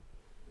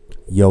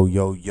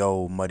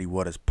Yo, Muddy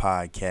Waters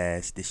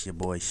Podcast. This your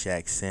boy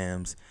Shaq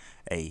Sims.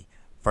 Hey,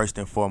 first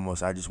and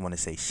foremost, I just want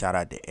to say shout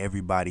out to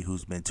everybody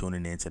who's been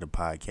tuning into the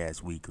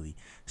podcast weekly.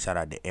 Shout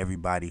out to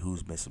everybody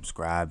who's been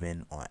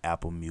subscribing on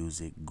Apple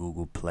Music,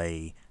 Google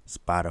Play,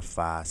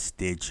 Spotify,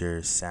 Stitcher,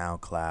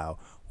 SoundCloud.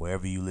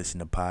 Wherever you listen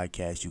to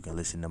podcasts, you can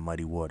listen to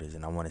Muddy Waters.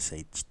 And I want to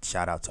say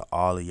shout out to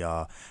all of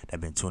y'all that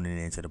been tuning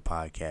into the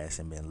podcast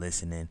and been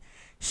listening,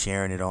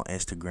 sharing it on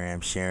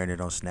Instagram, sharing it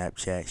on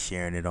Snapchat,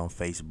 sharing it on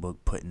Facebook,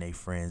 putting their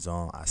friends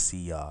on. I see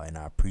y'all and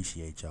I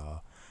appreciate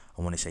y'all.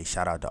 I want to say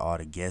shout out to all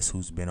the guests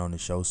who's been on the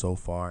show so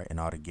far and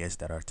all the guests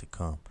that are to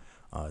come.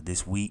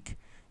 This week,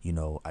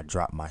 I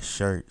dropped my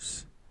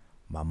shirts,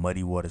 my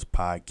Muddy Waters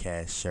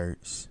Podcast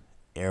shirts,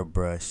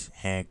 airbrush,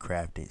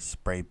 handcrafted,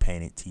 spray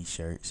painted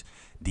t-shirts.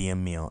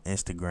 DM me on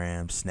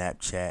Instagram,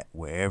 Snapchat,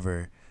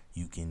 wherever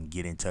you can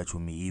get in touch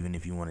with me. Even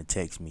if you want to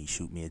text me,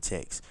 shoot me a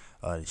text.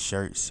 The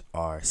shirts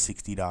are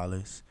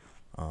 $60.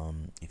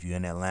 If you're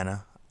in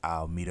Atlanta,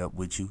 I'll meet up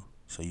with you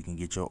so you can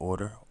get your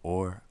order,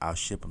 or I'll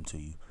ship them to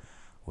you.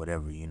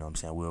 Whatever, you know what I'm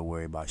saying? We'll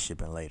worry about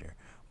shipping later.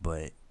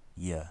 But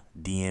yeah,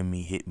 DM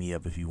me, hit me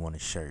up if you want a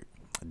shirt.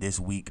 This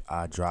week,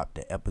 I dropped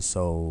a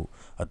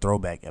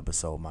throwback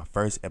episode, my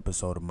first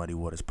episode of Muddy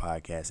Waters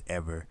Podcast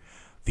ever,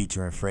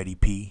 featuring Freddie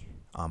P.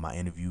 I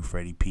interviewed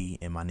Freddie P.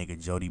 and my nigga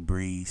Jody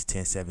Breeze.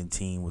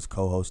 1017 was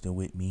co-hosting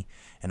with me,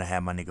 and I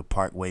had my nigga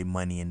Parkway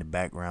Money in the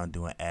background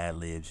doing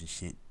ad-libs and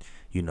shit,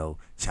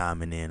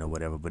 chiming in or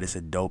whatever. But it's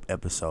a dope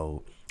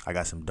episode. I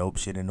got some dope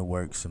shit in the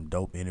works, some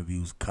dope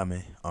interviews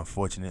coming.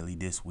 Unfortunately,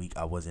 this week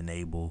I wasn't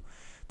able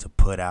to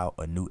put out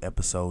a new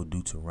episode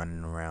due to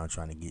running around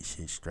trying to get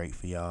shit straight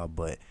for y'all,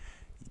 but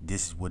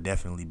this will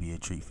definitely be a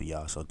treat for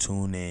y'all. So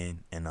tune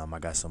in, and I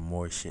got some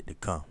more shit to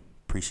come.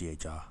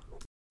 Appreciate y'all.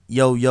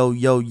 Yo,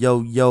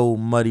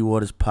 Muddy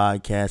Waters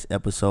Podcast,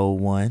 episode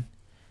 1.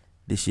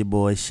 This your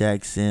boy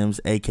Shaq Sims,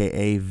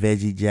 a.k.a.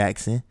 Veggie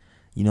Jackson.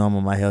 You know I'm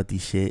on my healthy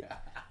shit.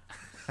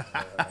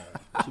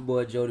 It's your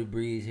boy Jody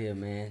Breeze here,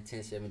 man.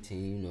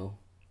 1017,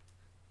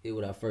 Here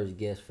with our first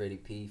guest, Freddie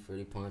P.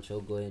 Freddie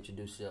Poncho. Go ahead and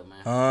introduce yourself,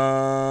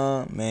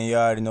 man. Man, you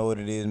already know what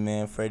it is,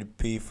 man. Freddie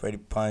P, Freddie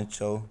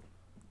Poncho,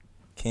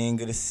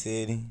 King of the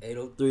City.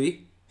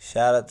 803.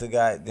 Shout out to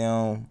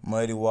goddamn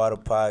Muddy Water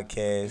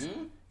Podcast.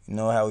 Mm-hmm. You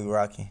know how we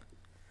rocking.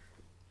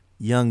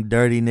 Young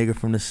dirty nigga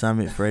from the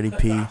Summit, Freddie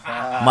P.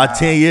 My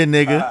 10-year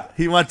nigga.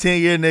 He my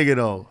 10-year nigga,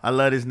 though. I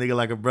love this nigga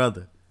like a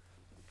brother.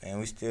 Man,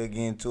 we still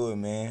getting to it,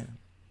 man.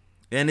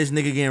 And this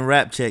nigga getting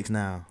rap checks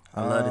now.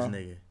 I love this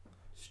nigga.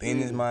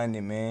 Business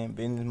minded, man.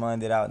 Business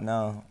minded out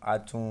now.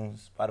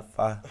 iTunes,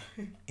 Spotify,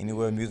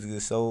 anywhere music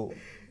is sold.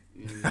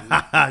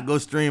 Go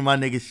stream my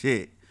nigga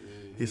shit.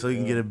 So you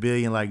can get 1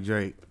 billion like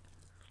Drake.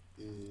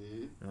 You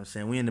know what I'm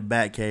saying? We in the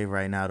Bat Cave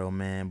right now, though,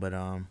 man. But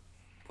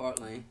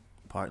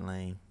Park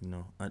Lane,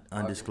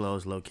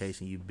 undisclosed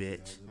location, you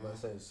bitch. I was about to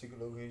say the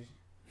secret location.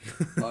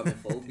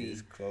 Apartment 4B.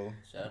 It's close.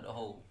 Shout out to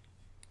Hope.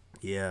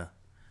 Yeah.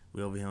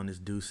 We over here on this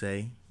Douce,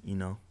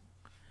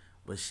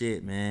 But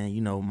shit, man,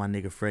 my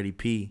nigga Freddie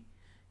P.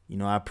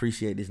 I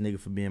appreciate this nigga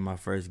for being my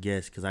first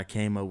guest because I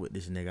came up with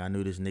this nigga. I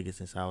knew this nigga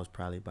since I was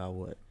probably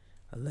about,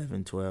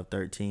 11, 12,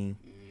 13.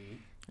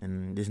 Mm-hmm.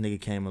 And this nigga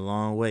came a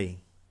long way.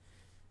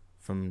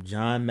 From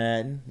John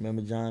Madden.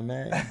 Remember John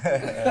Madden?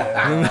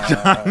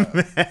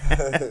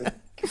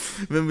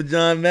 Remember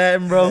John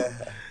Madden, bro?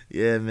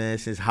 Yeah, man.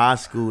 Since high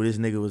school, this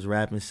nigga was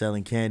rapping,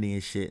 selling candy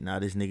and shit. Now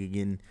this nigga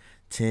getting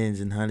tens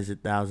and hundreds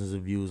of thousands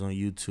of views on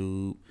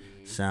YouTube,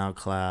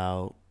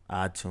 SoundCloud,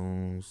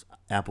 iTunes,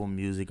 Apple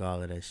Music,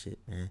 all of that shit,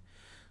 man.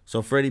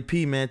 So Freddie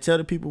P, man, tell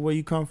the people where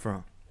you come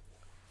from.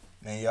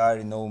 Man, you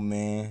already know,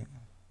 man.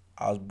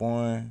 I was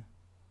born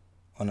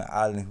on the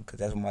island because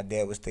that's where my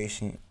dad was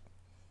stationed.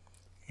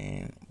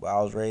 But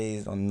I was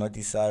raised on the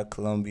northeast side of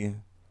Columbia,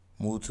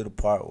 moved to the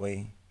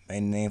Parkway, made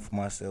a name for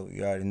myself.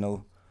 You already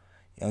know.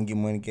 Young Get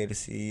Money Get the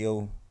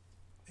CEO.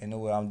 They know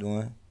what I'm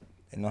doing.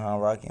 They know how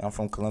I'm rocking. I'm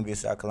from Columbia,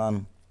 South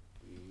Carolina.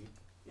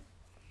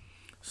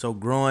 So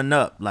growing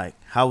up,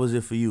 how was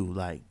it for you?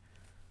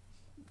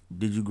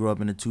 Did you grow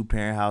up in a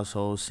 2-parent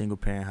household,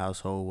 single-parent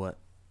household, what?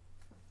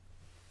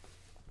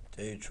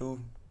 Tell you the truth,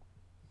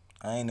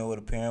 I ain't know what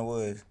a parent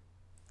was.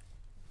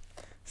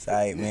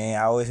 Sorry, man.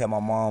 I always had my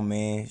mom,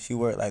 man. She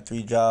worked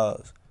 3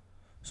 jobs.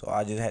 So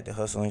I just had to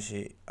hustle and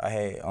shit.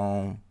 I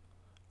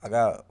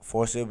got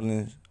 4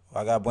 siblings.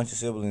 I got a bunch of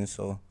siblings,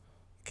 so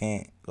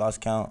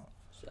lost count.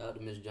 Shout out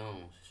to Miss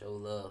Jones. Show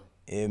love.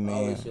 Yeah, man.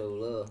 Always show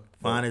love.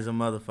 Fine as a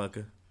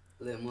motherfucker.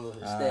 Let motherfucker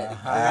stay at the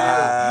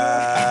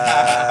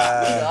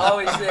crib.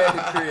 Always stay at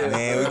the crib.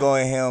 Man, we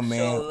going him,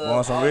 man.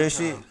 On some real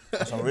shit.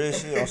 On some real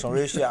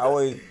shit. I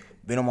always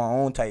been on my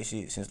own type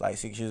shit since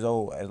 6 years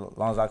old, as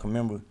long as I can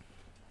remember.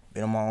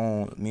 Been on my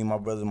own, me and my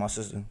brother and my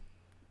sister.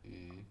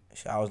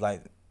 Shit, I was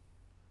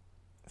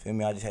feel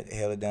me, I just had to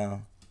held it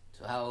down.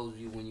 So how old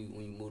was you when you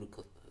moved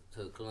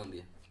to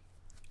Columbia?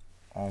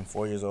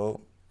 4 years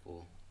old.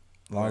 4.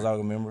 As long as I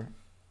remember.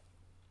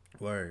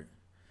 Word.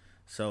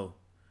 So,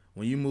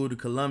 when you moved to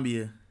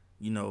Columbia,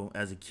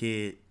 as a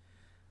kid,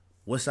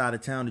 what side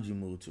of town did you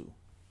move to?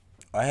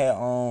 I had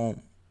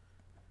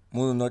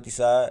moved to Northeast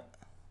Side.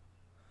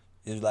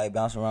 Just like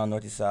bouncing around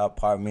Northeast Side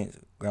apartments,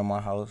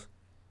 grandma's house.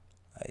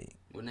 Like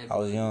I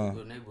was young.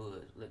 What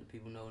neighborhood? Let the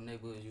people know what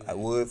neighborhood you At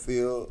in.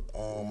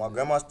 Woodfield. My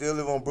grandma still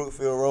live on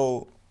Brookfield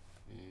Road.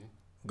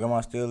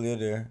 Grandma still live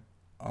there.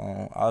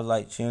 I was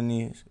like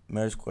Chimneys,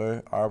 Mary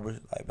Square, Arbor,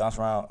 like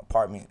bouncing around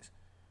apartments.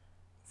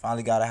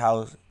 Finally got a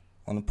house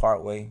on the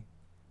Parkway,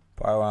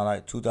 probably around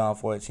like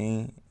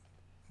 2014.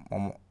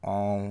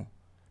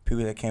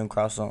 People that came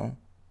across something,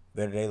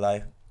 better their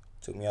life,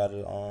 took me out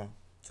of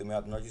the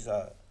Northeast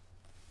Side.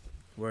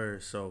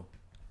 Word. So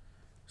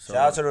Shout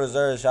out to the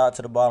reserves, shout out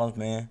to the bottoms,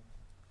 man.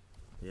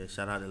 yeah,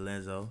 shout out to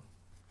Lenzo.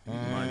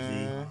 My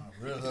G.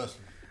 Real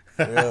hustler.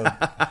 For real.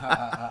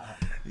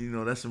 You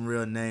know, that's some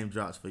real name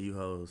drops for you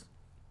hoes.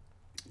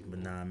 But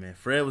nah, man.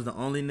 Fred was the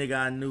only nigga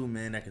I knew,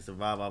 man, that could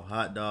survive off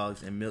hot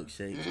dogs and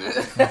milkshakes.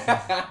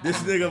 This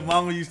nigga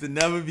mama used to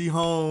never be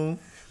home.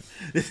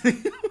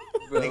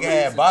 Nigga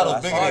had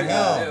bottles bigger than him.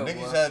 Yeah,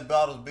 Niggas boy. had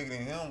bottles bigger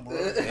than him, bro.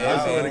 I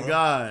swear to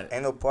God.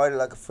 Ain't no party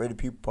like a Freddie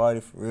P party,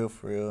 for real,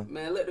 for real.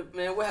 Man,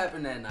 what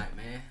happened that night,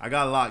 man? I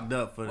got locked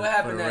up for the What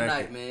happened for the that record.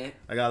 night, man?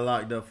 I got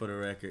locked up for the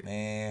record.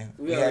 Man,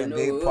 We we had a already know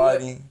big what-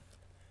 party.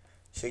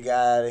 Shit got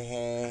out of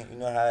hand. You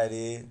know how it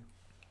is.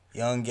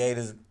 Young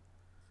Gators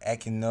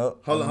acting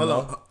up. Hold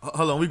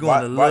on. We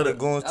Brought going a the little.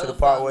 goons That to the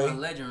was a fucking Parkway.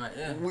 legend right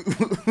there.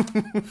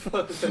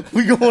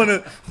 We going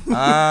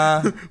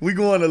to. We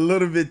going a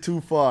little bit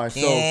too far.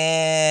 So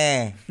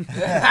Yeah.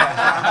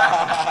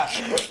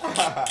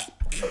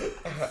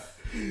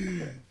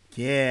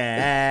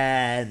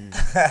 yeah.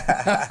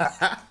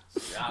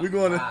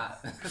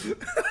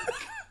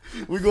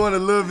 We going a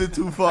little bit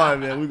too far,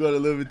 man. We gotta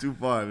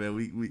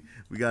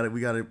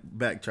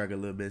backtrack a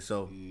little bit.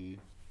 So,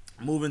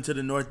 moving to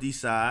the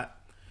Northeast Side,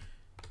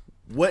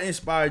 what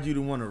inspired you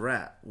to want to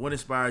rap? What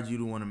inspired you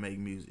to want to make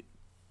music?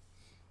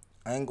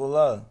 I ain't gonna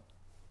lie.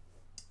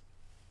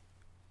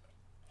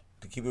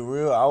 To keep it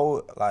real,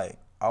 I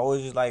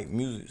always just like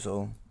music.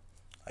 So,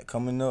 like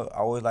coming up, I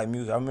always like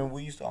music. I remember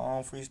we used to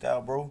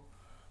freestyle, bro.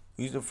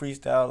 We used to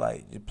freestyle,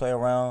 like just play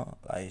around.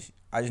 Like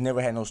I just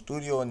never had no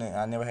studio, and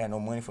I never had no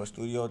money for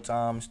studio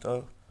time and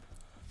stuff.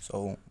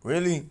 So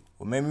really,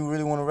 what made me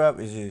really want to rap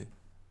is just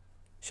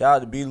shout out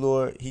to B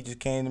Lord. He just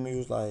came to me,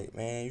 was like,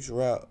 man, you should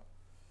rap.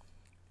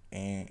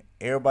 And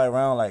everybody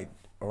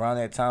around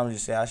that time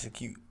just said I should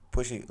keep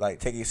pushing, like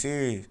take it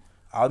serious.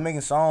 I was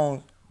making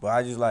songs, but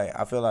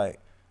I feel like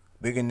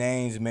bigger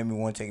names made me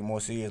want to take it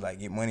more serious, like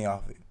get money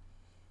off it.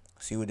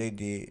 See what they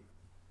did.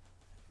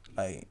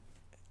 Like,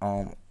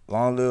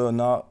 Long Lil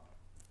Knock,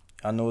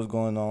 I know what's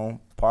going on.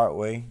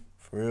 Parkway,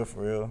 for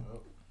real.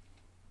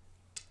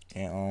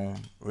 And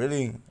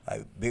really,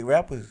 like big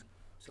rappers.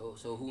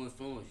 So who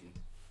influenced you?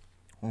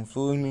 Who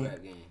influenced me?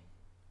 Rap game.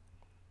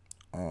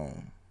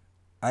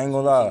 I ain't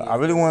gonna lie, I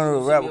really wanted to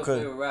rap Your because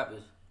favorite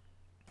rappers.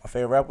 my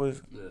favorite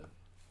rappers, Yeah.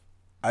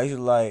 I used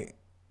to like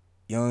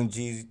Young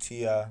Jeezy,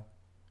 T.I.,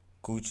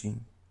 Gucci,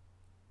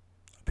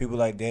 people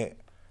like that.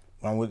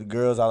 When I'm with the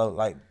girls, I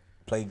like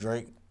play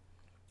Drake.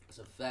 It's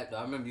a fact.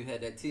 I remember you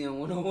had that TM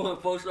 101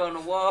 poster on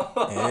the wall.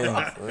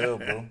 Yeah, for real,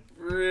 bro.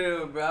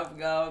 Real, bro. I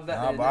forgot all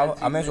about Nah, that.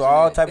 but I mess with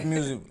all type of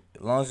music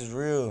as long as it's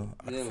real.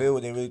 I Yeah. can feel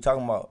what they really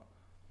talking about.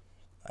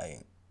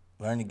 Like,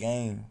 learn the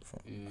game.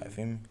 Like,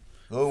 feel me?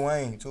 Lil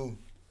Wayne, too.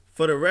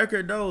 For the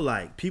record though,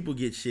 like people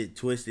get shit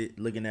twisted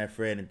looking at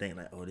Fred and think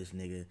like, oh, this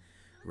nigga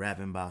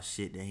rapping about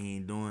shit that he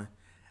ain't doing.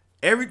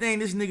 Everything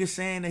this nigga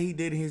saying that he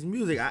did in his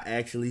music, I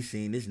actually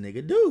seen this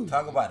nigga do.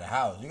 Talk about the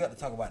house. You got to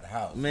talk about the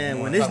house. Man,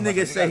 You when wanna this talk about- nigga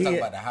you say gotta he, talk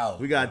about the house.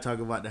 we gotta talk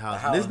about the house. The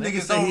house. This nigga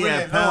Niggas say don't he really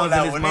had know pounds that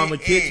in his when mama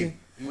they- kitchen.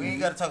 We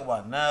ain't got to talk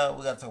about now.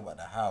 We got to talk about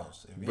the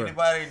house. If Bruh.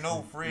 anybody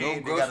know Fred, No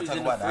they got to groceries talk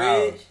in the about the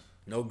fridge. house.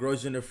 No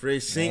groceries in the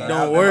fridge. Sink Man,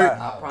 don't I work.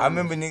 remember- I I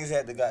remember niggas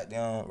had to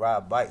goddamn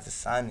ride bikes to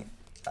sign it.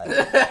 Like,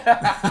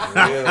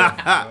 for real.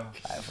 Like,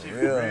 for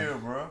real. Real,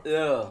 bro.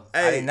 Yeah.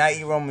 I did not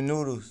eat ramen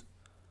noodles.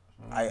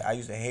 I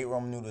used to hate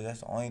ramen noodles.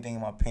 That's the only thing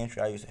in my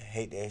pantry. I used to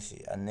hate that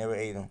shit. I never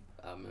ate them.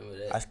 I remember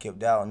I that.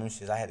 skipped out on them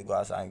shits. I had to go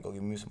outside and go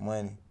get me some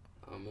money.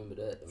 I remember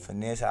that. Though.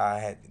 Finesse how I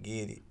had to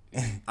get it.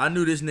 I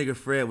knew this nigga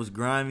Fred was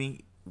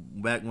grimy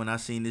back when I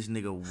seen this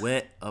nigga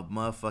wet a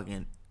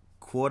motherfucking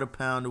quarter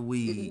pound of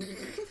weed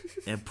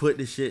and put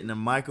the shit in the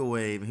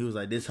microwave, and he was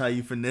like, "This how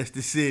you finesse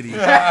the city."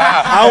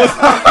 I was,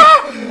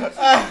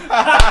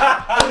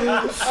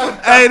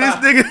 hey, this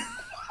nigga.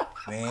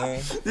 Man,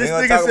 This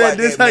nigga said,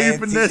 "This how you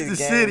finesse the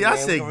city." I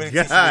said,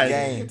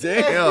 "God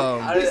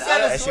damn." I just- I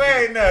I just-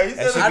 swear now. You that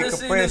said shit I be just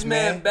seen compressed, this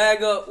man man.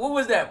 bag up. What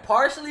was that?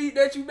 Parsley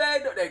that you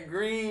bagged up? That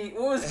green.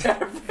 What was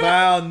that?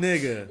 Foul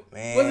nigga.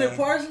 Man, Was it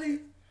parsley?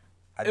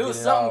 I It did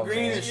was something all,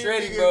 green man. and Yeah,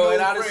 shreddy, nigga, bro. no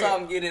And I just bread. saw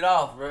him get it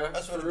off, bro.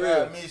 That's what For the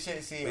real. guy me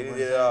shit said. We bro.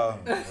 did it all.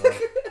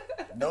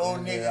 No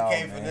We did it nigga all,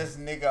 can't man. finesse a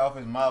nigga off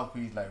his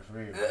mouthpiece like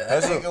Fred. bro. That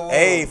Hustle. nigga will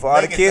Hey, for all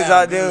the make it kids sound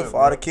out there, good, for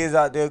all bro. the kids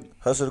out there,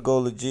 hustle to go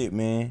legit,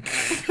 man.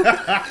 For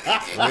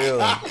real.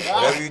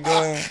 Whatever you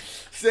doing,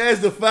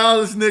 Says the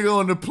foulest nigga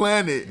on the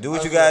planet. do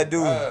what you gotta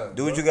do. Uh,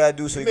 Do what you gotta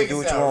do so you Make can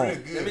do it what you sound want.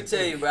 real good. Let me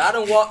tell you, bro. I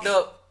done walked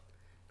up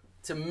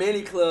to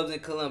many clubs in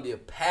Columbia,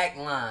 packed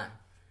line,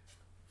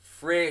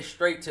 Fred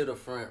straight to the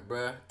front,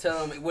 bruh.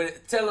 Tell him.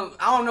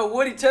 I don't know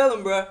what he tell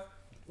him, bruh.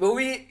 But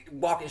we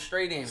walking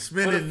straight in.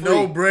 Spending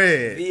no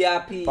bread.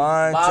 VIP,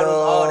 Poncho. bottles,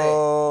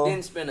 all that.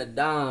 Didn't spend a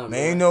dime,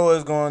 Man, you know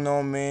what's going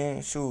on,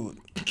 man. Shoot.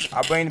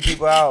 I bring the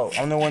people out.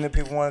 I'm the one that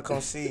people want to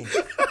come see.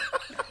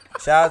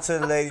 Shout out to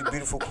the ladies,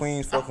 beautiful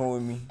queens fucking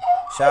with me.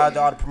 Shout out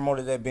to all the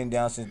promoters that been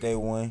down since day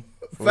one.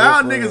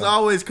 Foul niggas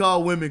always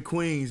call women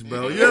queens,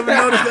 bro. You ever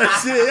notice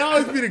that shit? They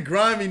always be the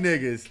grimy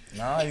niggas.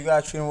 Nah, you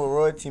gotta treat them with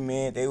royalty,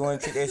 man. They want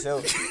to treat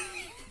themselves.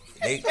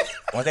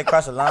 Once they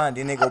cross the line,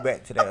 then they go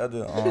back to that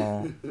other,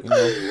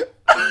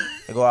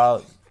 they go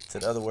out to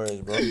the other words,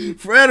 bro.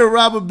 Fred will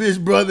rob a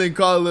bitch brother and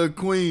call her a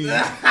queen.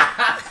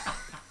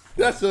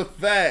 That's a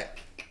fact.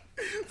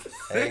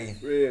 Hey,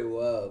 Fred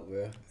wild,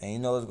 bro. man, you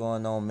know what's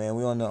going on, man.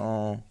 We on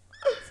the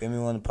feel me,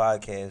 on the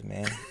podcast,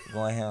 man.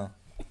 Going him.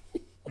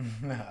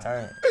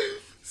 Turn.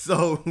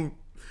 So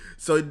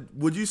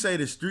would you say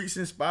the streets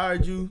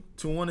inspired you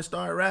to want to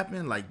start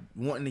rapping? Like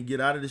wanting to get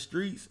out of the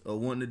streets or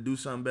wanting to do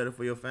something better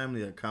for your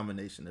family, or a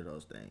combination of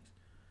those things?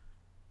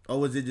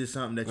 Or was it just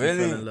something that you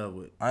fell in love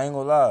with? I ain't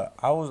gonna lie.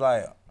 I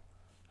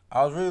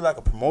was really like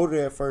a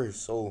promoter at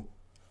first. So,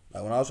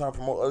 like when I was trying to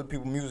promote other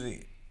people's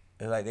music,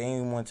 it's like they didn't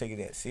even want to take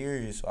it that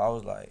serious. So I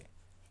was like,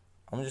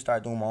 I'm gonna just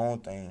start doing my own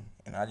thing.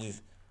 And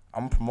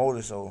I'm a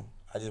promoter, so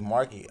I just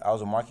market. I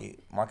was a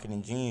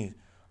marketing genius.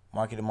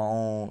 Marketed my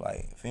own,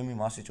 like, feel me,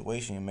 my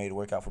situation and made it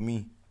work out for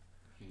me.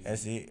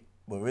 That's it.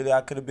 But really,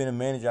 I could have been a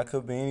manager. I could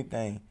have been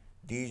anything.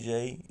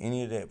 DJ,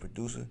 any of that,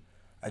 producer.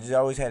 I just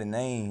always had a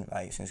name,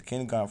 like, since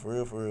kindergarten,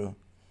 for real.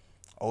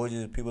 Always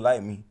just people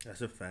like me. That's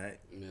a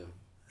fact. Yeah.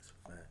 That's a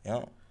fact.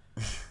 Yeah.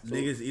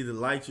 Niggas either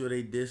liked you or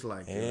they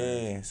disliked you.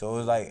 Yeah. So it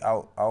was like,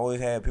 I always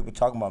had people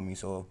talking about me,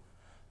 so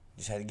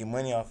just had to get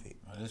money off it.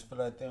 I just feel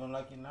like they don't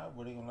like you now,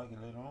 but they gonna like you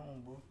later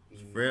on, bro.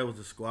 Fred was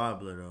a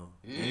squabbler though.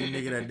 Any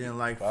nigga that didn't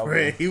like Probably.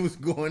 Fred, he was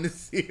going to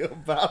see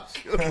about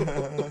you. We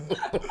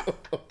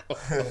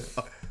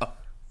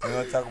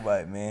gonna talk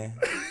about it, man.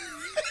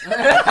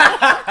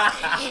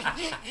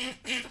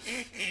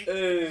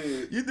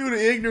 You do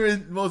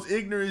the most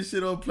ignorant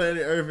shit on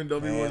planet Earth and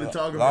don't be willing to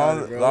talk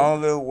about it, bro.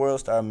 Long little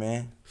world star,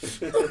 man.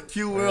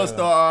 Q World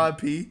Star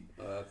RIP. You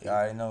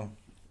already know.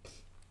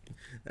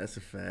 That's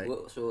a fact.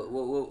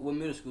 What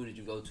middle school did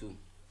you go to?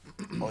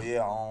 Oh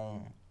yeah,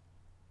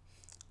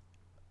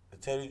 to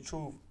tell you the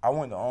truth, I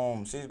went to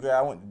 6th grade.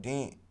 I went to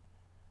Dent,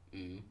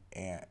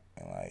 and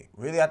like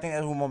really, I think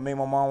that's what made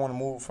my mom want to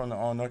move from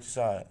the north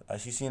side.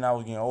 Like she seen I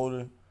was getting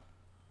older,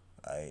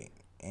 like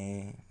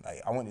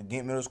I went to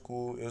Dent Middle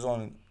School. It's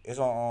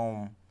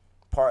on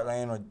Park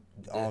Lane or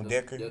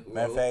Decker.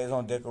 Matter of fact, it's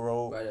on Decker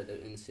Road. Right at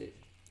the intersection.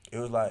 It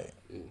was like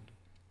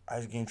I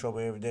used to get in trouble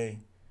every day.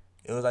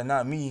 It was like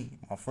not me,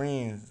 my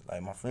friends.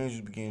 Like my friends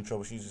used to be getting in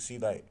trouble. She used to see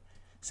like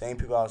same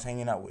people I was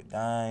hanging out with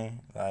dying,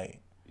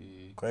 like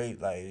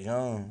great, like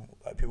young,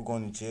 like people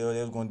going to jail. They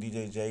was going to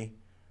DJJ.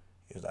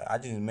 It was like I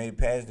just made it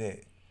past that.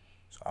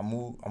 So I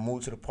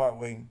moved to the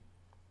Parkway,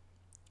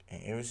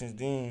 and ever since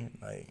then,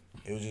 like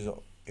it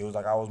was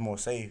like I was more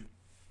safe.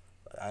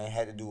 Like, I ain't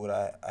had to do what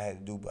I had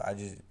to do, but I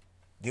just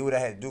did what I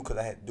had to do because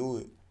I had to do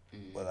it.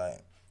 But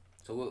like,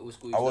 so what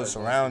school? I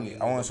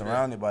wasn't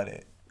surrounded by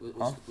that.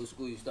 What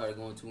school you started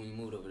going to when you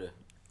moved over there?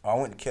 I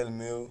went to Kelly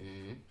Mill.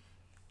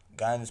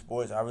 Got into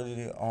sports. I really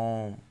did.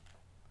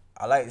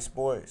 I liked the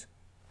sports,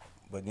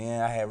 but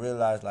then I had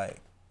realized like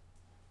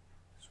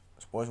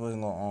sports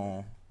wasn't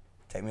gonna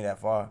take me that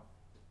far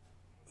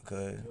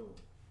because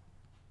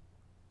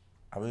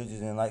I really just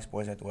didn't like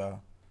sports after a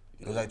while.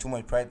 It was like too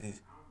much practice.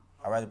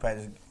 I'd rather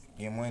practice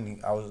get money.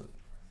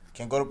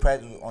 Can't go to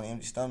practice on an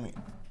empty stomach.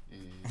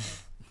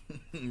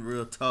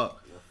 Real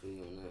talk. I feel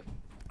you on that.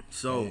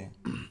 So,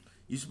 Yeah.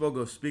 you spoke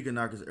of speaker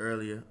knockers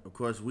earlier. Of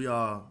course, we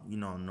all,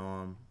 know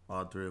him,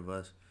 all three of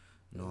us.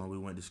 Know him, we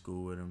went to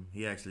school with him.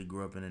 He actually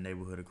grew up in the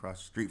neighborhood across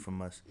the street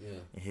from us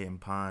and hitting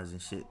ponds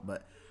and shit.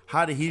 But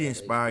how did he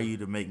inspire you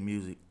to make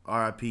music?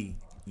 R.I.P.,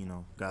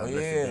 God bless you.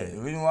 Yeah,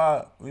 the reason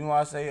why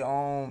I say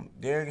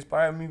Derek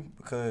inspired me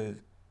because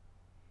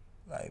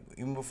like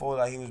even before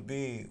like he was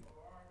big,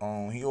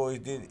 he always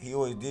did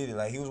it.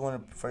 Like he was one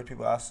of the first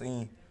people I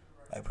seen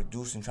like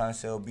producing, trying to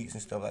sell beats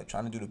and stuff, like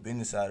trying to do the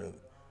business side of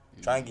it,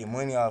 trying to get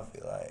money off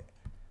it. Like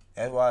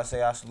that's why I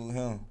say I salute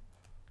him.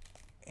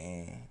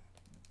 And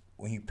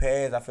when he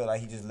passed, I felt like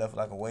he just left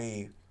like a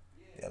wave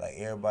that like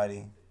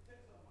everybody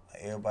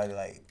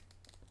like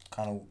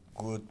kind of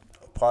grew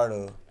a part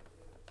of.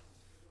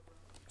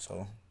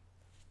 So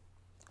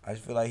I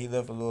just feel like he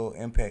left a little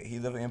impact. He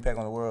left an impact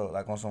on the world,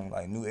 like on some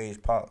like new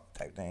age pop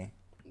type thing.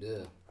 Yeah.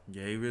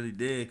 Yeah, he really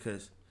did,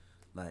 cause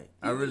like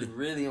He was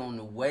really on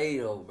the way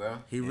though, bro.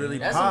 He really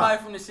That's popped.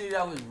 somebody from the city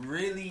that was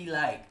really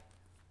like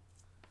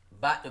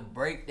about to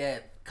break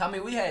that. I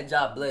mean, we had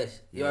Job Bless.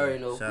 You already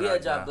know. shout We out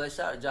had Job Ja. Bless.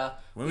 Shout out Job.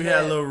 When we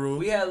had Lil Rue.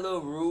 We had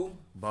Lil Rue.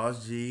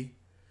 Boss G.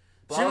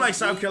 Boss Seemed like G.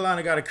 South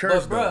Carolina got a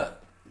curse, But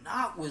though.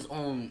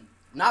 bruh,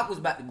 Knock was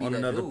about to be On that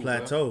another dude,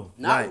 plateau. Bruh.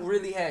 Knock Like-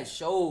 really had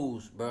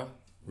shows, bruh.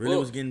 Really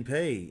Look, was getting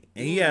paid.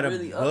 And he was had a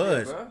really up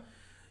there, buzz.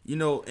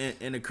 bruh.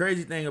 And the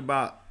crazy thing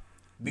about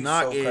Beats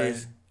Knock so is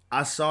crazy.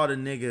 I saw the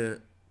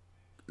nigga.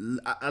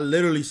 I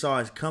literally saw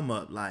his come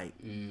up. Like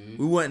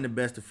we wasn't the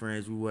best of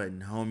friends. We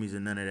wasn't homies or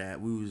none of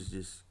that. We was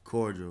just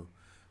cordial.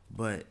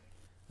 But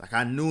like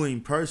I knew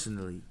him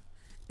personally,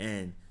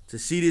 and to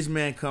see this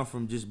man come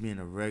from just being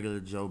a regular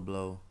Joe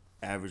Blow,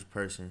 average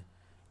person,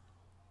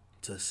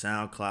 to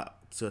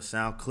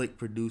SoundClick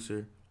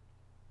producer,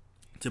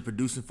 to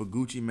producing for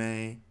Gucci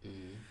Mane,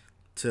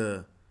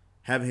 to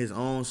having his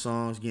own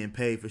songs, getting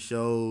paid for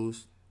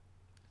shows,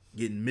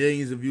 getting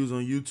millions of views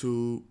on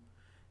YouTube,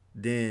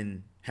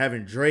 then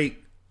having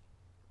Drake,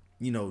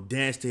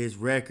 dance to his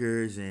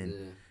records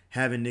and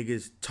having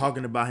niggas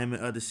talking about him in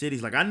other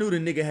cities. Like, I knew the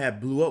nigga had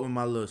blew up when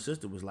my little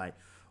sister was like,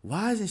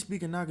 why isn't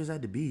Speaking Knockers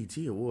at the BET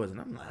Awards?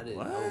 And I'm like, I didn't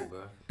what? know,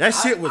 bro. That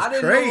shit was crazy.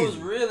 I didn't know it was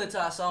real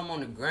until I saw him on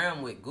the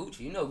gram with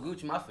Gucci. You know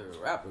Gucci, my favorite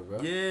rapper, bro.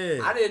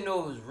 Yeah. I didn't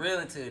know it was real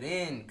until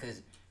then,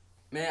 because,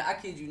 man, I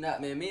kid you not,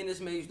 man. Me and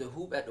this man used to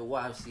hoop at the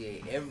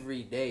YMCA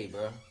every day,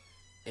 bro.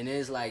 And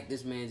it's like,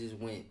 this man just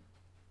went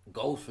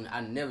ghost from,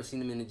 I never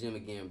seen him in the gym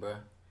again, bro.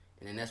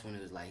 And then that's when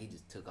it was like, he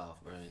just took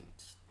off, bro. And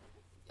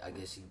I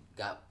guess he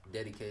got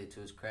dedicated to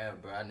his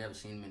craft, bro. I never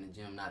seen him in the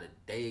gym, not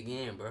a day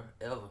again, bro,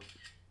 ever.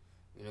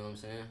 You know what I'm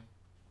saying?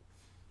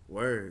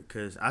 Word,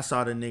 because I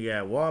saw the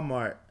nigga at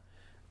Walmart.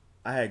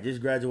 I had just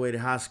graduated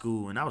high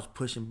school, and I was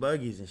pushing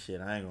buggies and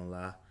shit. I ain't gonna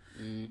lie.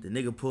 The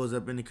nigga pulls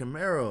up in the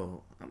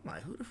Camaro. I'm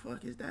like, who the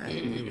fuck is that?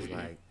 And he was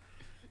like,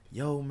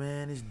 yo,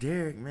 man, it's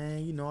Derek,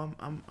 man.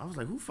 I was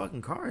like, who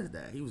fucking car is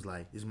that? He was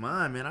like, it's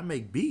mine, man. I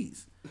make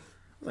beats. I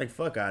was like,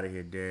 fuck out of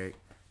here, Derek.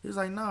 He was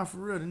like, nah, for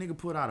real. The nigga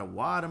put out a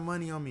wad of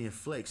money on me and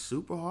flexed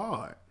super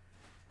hard.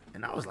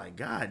 And I was like,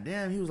 God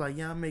damn. He was like,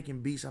 yeah, I'm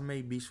making beats. I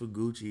make beats for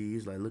Gucci. He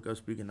was like, look up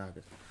Speaking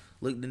Knockers.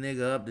 Looked the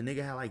nigga up. The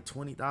nigga had like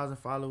 20,000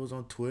 followers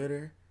on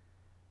Twitter.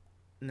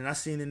 And then I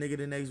seen the nigga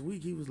the next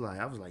week. He was like,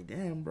 I was like,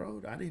 damn,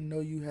 bro. I didn't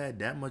know you had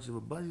that much of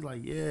a buzz. He's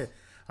like, yeah,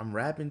 I'm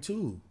rapping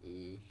too.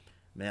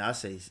 Man, I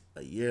say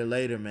a year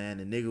later, man,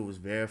 the nigga was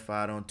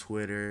verified on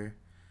Twitter.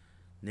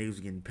 Niggas was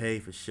getting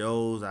paid for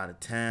shows out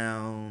of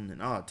town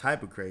and all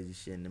type of crazy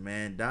shit. And the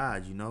man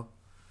died,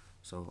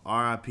 So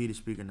R.I.P. to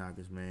Speaking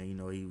Knockers, man.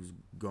 He was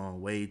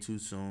gone way too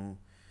soon.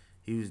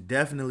 He was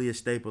definitely a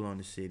staple on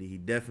the city. He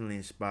definitely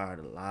inspired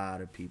a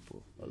lot of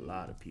people.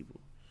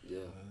 Yeah. You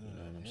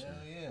know what I'm saying?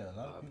 Yeah. A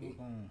lot of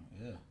people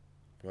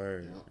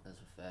Word. Yeah, that's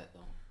a fact,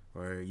 though.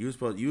 Word. You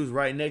was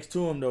right next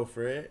to him though,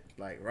 Fred.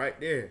 Like right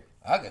there.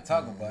 I could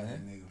talk about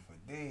that nigga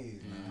for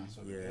days, man.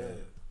 So Yeah.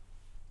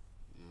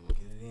 Get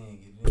it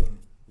in.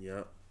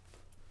 Yep.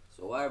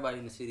 So why everybody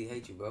in the city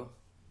hate you, bro?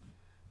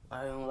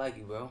 Why they don't like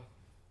you, bro?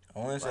 I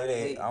wouldn't say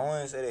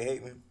they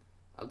hate me.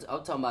 I'm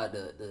talking about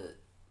the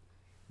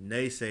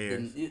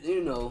Naysayers.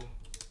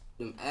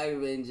 them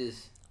aggravating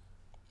just.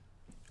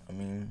 I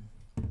mean,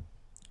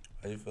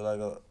 I just feel like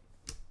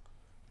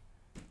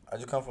I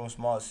just come from a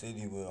small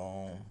city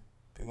where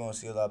people don't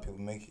see a lot of people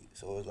make it.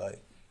 So it's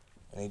like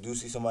when they do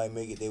see somebody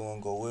make it, they want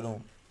to go with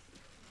them.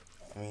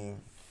 I mean,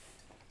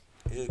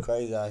 it's just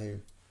crazy out here.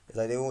 It's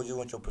like they just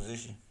want your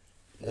position.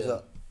 That's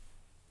up.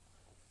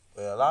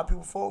 But a lot of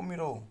people fuck with me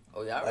though.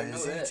 Oh yeah, I already like know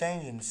the city that.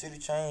 changing. The city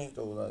changed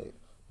though. Like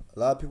a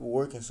lot of people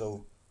working.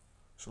 So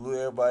salute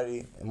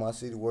everybody in my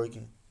city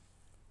working.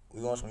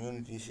 We on some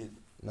unity shit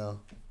now.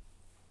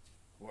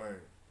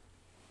 Word.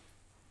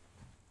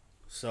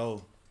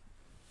 So,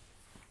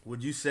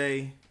 would you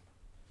say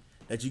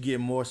that you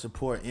get more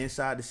support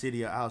inside the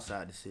city or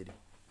outside the city?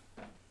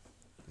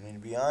 I mean, to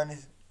be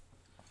honest,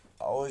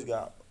 I always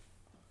got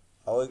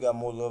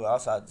more love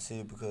outside the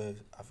city because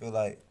I feel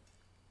like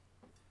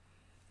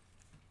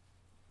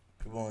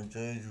people don't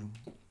judge you.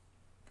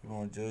 People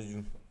don't judge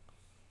you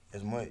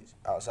as much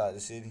outside the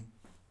city.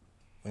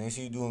 When they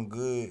see you doing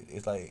good,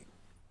 it's like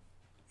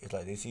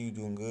they see you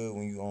doing good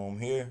when you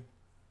here.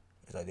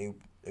 It's like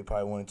they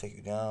probably want to take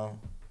you down.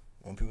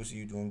 When people see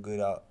you doing good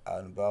out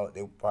and about,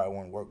 they probably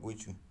want to work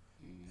with you.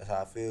 That's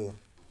how I feel.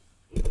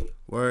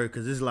 Word,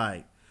 cause it's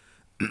like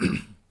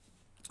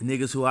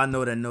niggas who I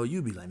know that know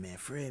you be like, man,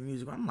 Fred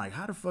music. I'm like,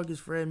 how the fuck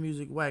is Fred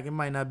music whack? It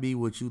might not be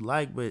what you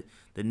like, but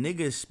the nigga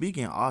is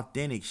speaking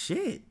authentic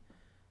shit.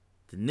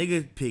 The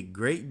nigga pick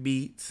great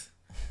beats.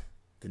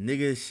 The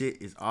nigga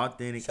shit is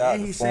authentic,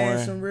 and he's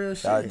saying some real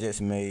Shout shit.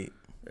 Just Made.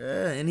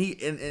 Yeah, and he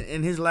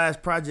in his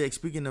last project,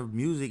 speaking of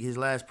music, his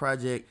last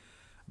project,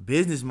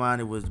 Business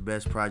Minded, was the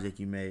best project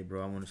you made,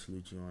 bro. I want to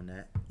salute you on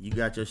that. You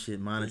got your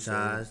shit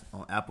monetized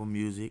on Apple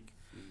Music,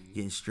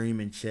 getting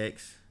streaming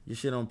checks. Your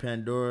shit on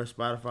Pandora,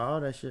 Spotify,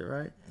 all that shit,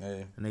 right?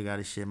 Yeah. And they got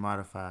his shit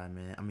modified,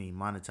 man. I mean,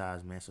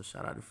 monetized, man. So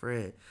shout out to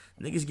Fred.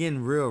 Niggas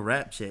getting real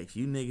rap checks.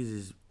 You niggas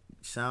is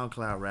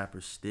SoundCloud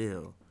rappers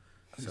still.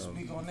 So,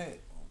 Speak on that.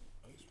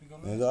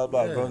 It's all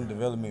about growth and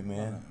development,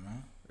 man.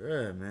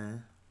 yeah,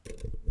 man.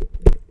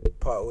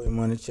 Part with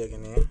money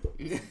checking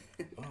in.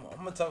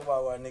 I'm gonna talk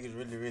about why niggas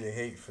really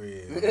hate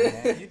Fred, man.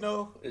 It's this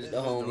the is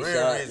homie real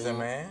shot, reason,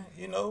 man.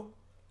 man.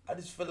 I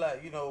just feel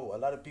like, a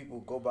lot of people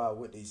go by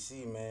what they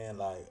see, man.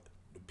 Like,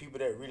 the people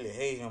that really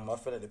hate him, I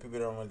feel like the people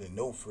that don't really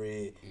know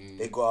Fred,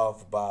 they go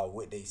off by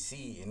what they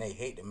see and they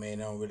hate the man.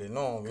 They don't really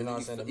know him. You know what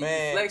I'm saying? The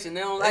man, Flexion,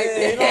 they don't like yeah,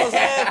 that. you know what I'm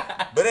saying?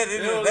 But at the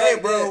end They of don't the day,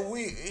 like bro,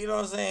 that. you know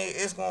what I'm saying?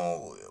 It's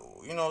gonna,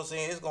 you know what I'm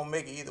saying? It's gonna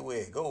make it either way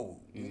it go.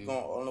 We gonna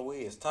on the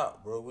way it's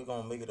top, bro. We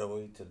gonna make it our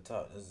way to the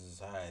top. That's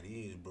just how it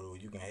is, bro.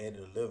 You can have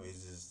the level.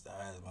 It's just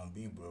how it's gonna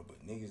be, bro.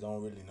 But niggas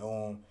don't really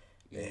know him.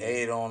 They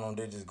hate on him.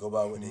 They just go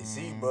by what they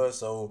see, bro.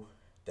 So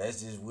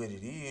that's just what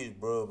it is,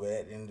 bro. But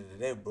at the end of the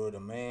day, bro, the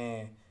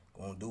man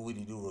gonna do what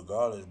he do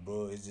regardless,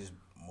 bro. It's just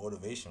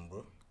motivation,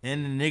 bro.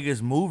 And the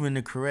nigga's moving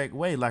the correct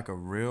way like a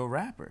real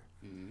rapper.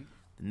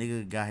 The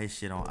nigga got his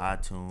shit on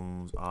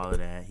iTunes, all of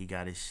that. He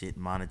got his shit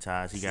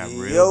monetized. He got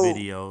real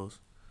videos.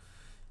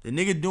 The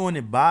nigga doing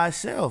it by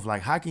himself.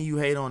 Like, how can you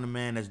hate on the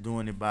man that's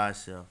doing it by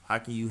himself? How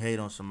can you hate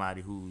on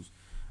somebody who's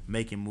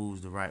making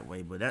moves the right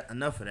way? But that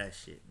enough of that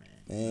shit, man.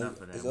 Man, Enough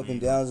of that. it's up and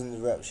downs in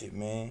the rap shit,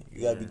 man.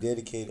 You gotta be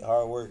dedicated,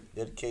 hard work,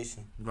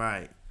 dedication.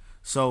 Right.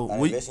 So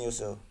Gotta we invest in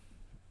yourself.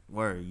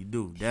 word, you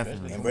do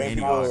definitely. And bring Any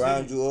people artist.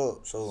 around you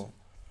up. So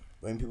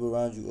bring people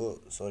around you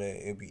up so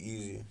that it'll be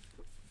easier.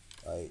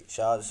 Like,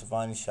 shout out to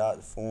Savani, shout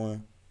out to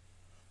Foreign.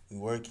 We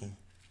working.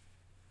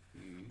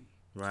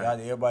 Shout out Right.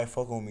 to everybody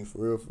fucking with me, for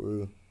real, for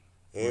real.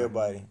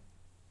 Everybody.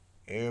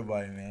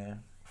 Everybody,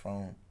 man.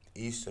 From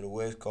east to the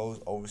west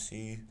coast,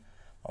 overseas.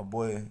 My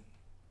boy,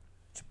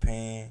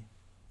 Japan.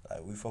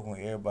 Like, we fucking with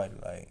everybody.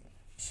 Like,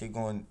 shit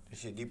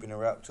deep in the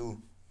rap,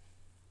 too.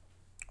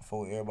 I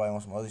fuck with everybody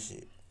on some other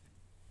shit.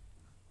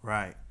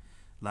 Right.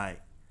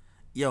 Like,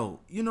 yo,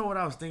 you know what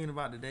I was thinking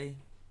about today?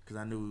 Because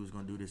I knew we was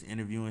going to do this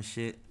interview and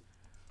shit.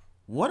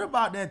 What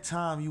about that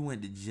time you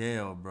went to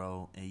jail,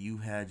 bro, and you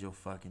had your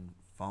fucking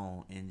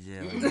phone in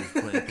jail and you was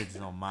putting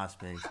pictures on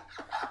MySpace?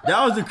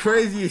 That was the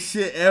craziest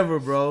shit ever,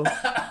 bro.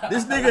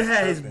 This nigga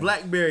had his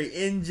BlackBerry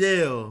in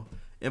jail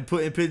and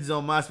putting pictures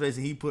on MySpace,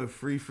 and he put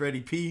Free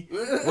Freddie P.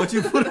 What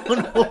you put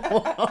on the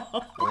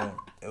wall? Yeah,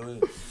 it was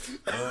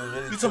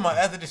really You talking about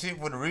after the shit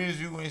with the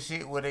review and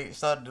shit where they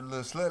started the little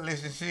slut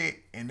list and shit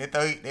and they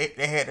thought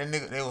they had that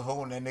nigga, they was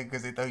holding that nigga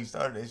because they thought he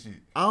started that shit.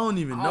 I don't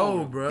even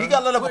know, bro. He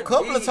got let up a What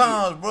couple of did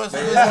times, bro. So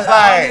it's I just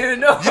like don't even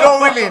know. you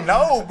don't really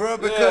know, bro,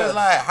 because Yeah.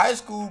 like high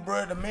school,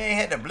 bro, the man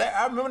had the black.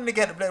 I remember the nigga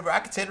had the black, bro. I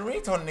could tell the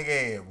ringtone the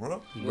nigga had,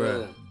 bro.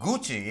 Bruh.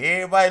 Gucci,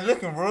 everybody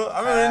looking, bro. I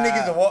remember the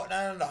niggas that walk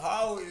down the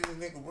hallway, this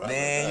nigga, bro.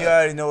 Man, you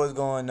already know what's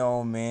going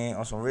on, man.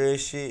 On some real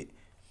shit,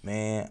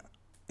 man.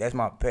 That's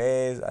my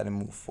past. I done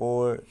moved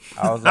forward.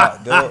 I was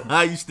locked up.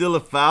 You still a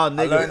foul nigga.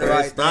 I learned the bro.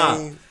 right Stop.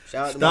 things.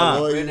 Shout out to Stop. my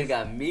Brandon lawyers.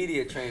 got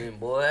media training,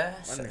 boy.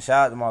 Shout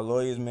out to my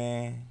lawyers,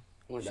 man.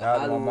 Went to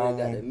Shout out to my Hollywood,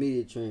 got mama. that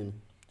media training.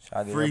 Shout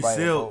out to Free everybody.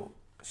 Silk.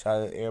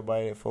 Shout out to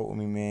everybody that fought with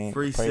me, man.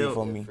 Free Pray Silk.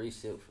 for Yeah, me. free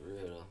silk for real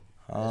though.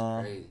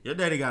 That's crazy. Your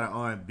daddy got an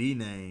R&B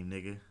name,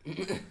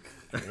 nigga.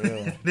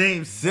 Yeah,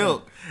 Name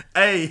Silk.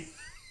 Hey,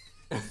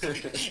 for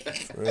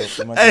real.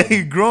 For my hey,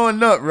 daddy.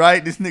 growing up,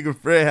 right? This nigga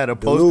Fred had a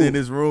poster Duluth. in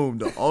his room,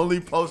 the only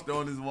poster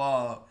on his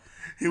wall.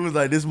 He was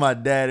like, "This my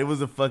dad." It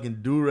was a fucking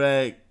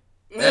do-rag.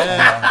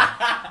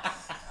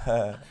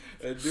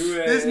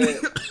 This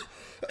nigga,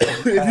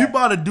 if you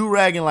bought a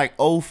do-rag in like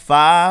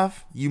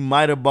 05, you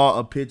might have bought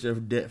a picture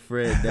of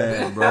Fred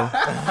dad, bro. It's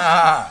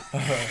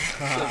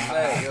a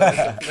fact, yo. It's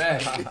a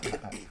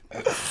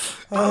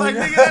fact. I'm like,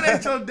 nigga, that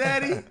ain't your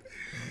daddy.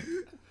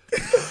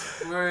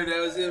 Word, that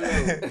was him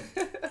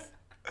though.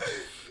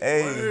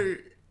 Hey,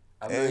 Word.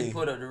 I remember Hey. he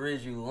put up the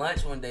Ridgeview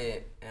lunch one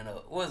day and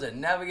what was it,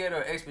 Navigator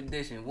or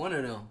Expedition? One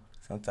of them.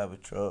 some type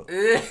of truck.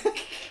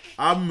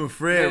 I remember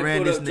Fred Man, ran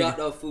put this up, nigga dropped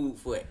off food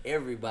for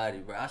everybody,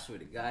 bro. I swear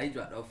to God, he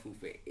dropped off food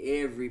for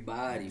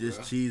everybody, just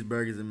bro.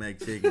 cheeseburgers and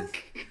McChickens.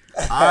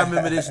 I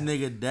remember this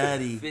nigga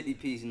daddy.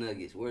 50-piece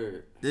nuggets,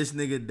 word. This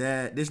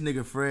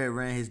nigga Fred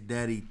ran his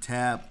daddy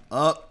Tap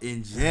up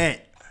in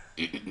jet.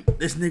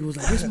 This nigga was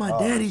like, "This my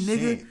daddy,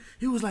 nigga." shit.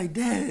 He was like,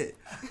 Dad,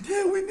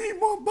 we need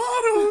more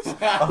bottles.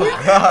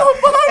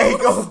 Hey,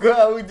 go,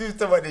 God, we just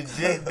talking about the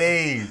jet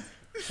days.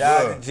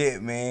 Shout out to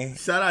Jet, man.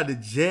 Shout out to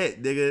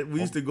Jet, nigga. We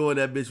used to go in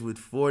that bitch with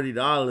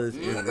 $40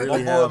 and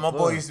really My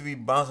boy used to be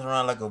bouncing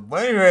around like a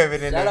bunny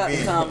rabbit in Shout that out to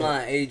bitch.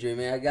 Timeline Adrian,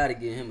 man. I gotta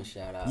give him a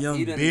shout out. Young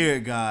He done-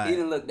 beard guy. He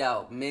done looked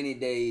out many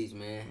days,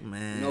 man.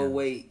 Man. No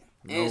weight.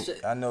 And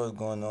I know what's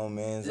going on,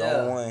 man. Zone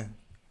Yeah. 1.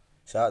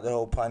 Shout out to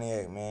whole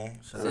Pontiac, man.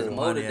 Shout out since to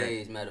Motor Pontiac.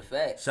 Days, matter of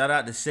fact. Shout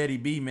out to Seti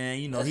B, man.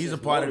 You know, That's he's a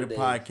just part of Motor the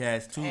Days.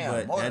 podcast too, Damn,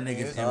 but Motor that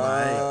nigga's Days.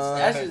 MIA.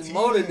 That's just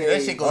Motor That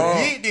Days. shit gonna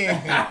get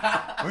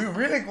then. We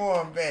really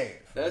going back.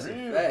 That's a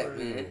fact,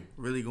 man.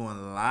 Really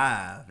going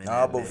live. in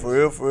Nah, that but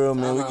bitch. for real,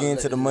 man. We Timeline getting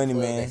was to the at money,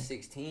 club man. At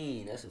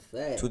 16, that's a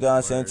fact.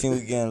 2017,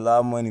 we getting a lot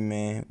of money,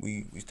 man.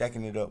 We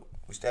stacking it up.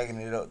 We stacking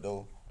it up,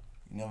 though.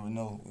 You never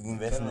know. We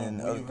investing in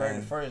When other you heard it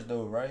things. first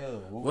though, right here.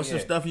 Where What's we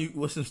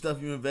some at?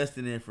 stuff you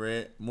invested in,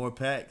 Fred? More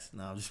packs?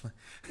 No, I'm just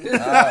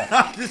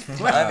Nah,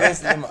 just I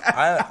invested in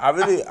I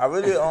really,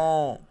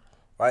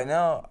 right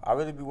now, I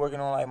really be working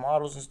on like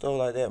models and stuff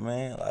like that,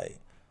 man. Like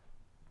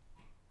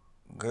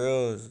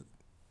girls,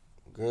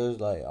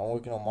 like I'm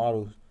working on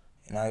models,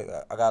 and I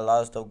got a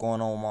lot of stuff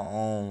going on with my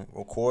own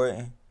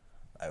recording,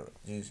 like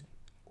just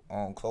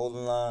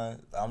clothing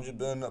lines. I'm just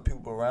building up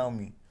people around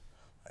me.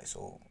 Like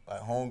so,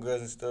 like homegirls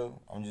and stuff.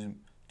 I'm just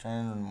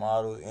turning them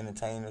models,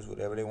 entertainers,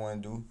 whatever they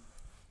want to do.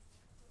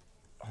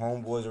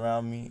 Homeboys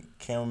around me,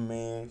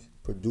 cameramans,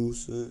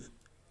 producers,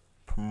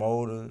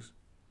 promoters.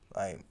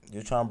 Like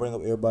just trying to bring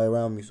up everybody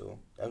around me. So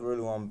that's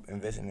really why I'm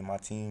investing in my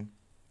team,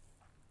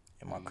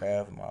 in my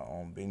craft, in my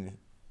own business,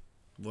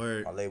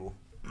 Word. my label.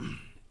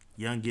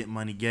 Young Get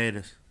Money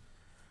Gators.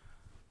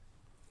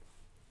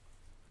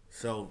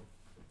 So,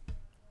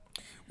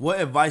 what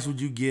advice would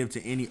you give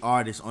to any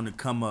artist on the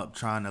come up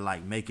trying to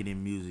like make it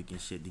in music and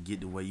shit to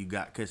get to where you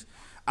got? Because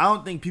I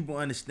don't think people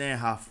understand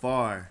how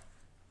far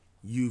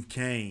you've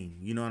came,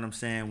 you know what I'm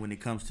saying, when it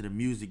comes to the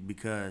music,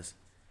 because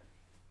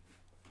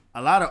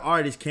a lot of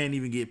artists can't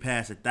even get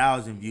past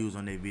 1,000 views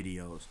on their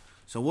videos.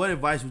 So what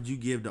advice would you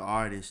give to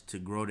artists to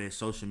grow their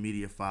social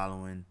media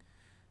following,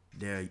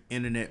 their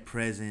internet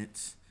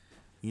presence,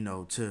 you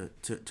know, to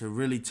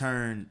really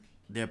turn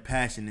their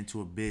passion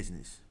into a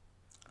business?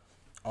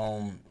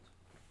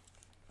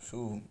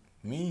 Shoot,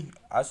 me,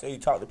 I say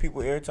talk to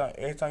people every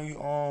time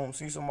you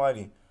see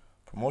somebody,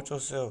 promote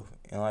yourself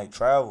and like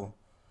travel.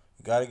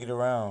 You gotta get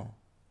around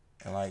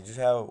and like just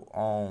have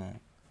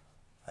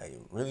like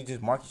really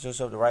just market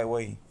yourself the right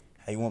way,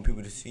 how you want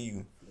people to see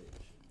you,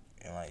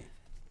 and like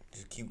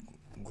just keep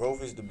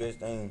growth is the best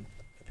thing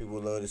that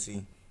people love to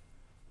see.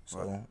 So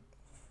Right.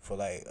 for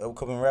like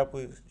upcoming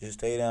rappers, just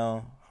stay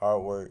down,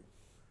 hard work,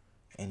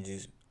 and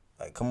just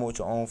like come up with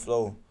your own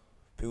flow.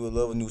 People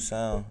love a new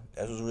sound.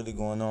 That's what's really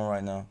going on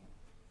right now.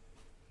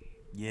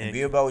 Yeah, And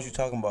be about what you're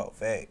talking about.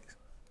 Facts.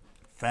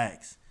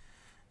 facts.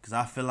 Because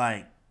I feel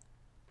like,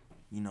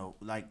 you know,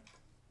 like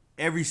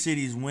every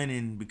city is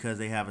winning because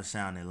they have a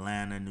sound.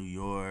 Atlanta, New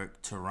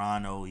York,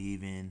 Toronto,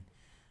 even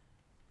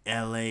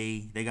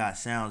LA, they got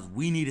sounds.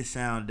 We need a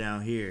sound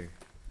down here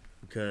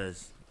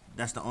because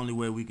that's the only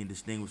way we can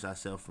distinguish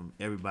ourselves from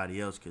everybody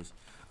else. Because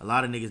a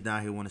lot of niggas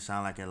down here want to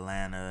sound like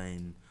Atlanta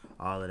and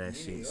all of that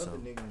shit. So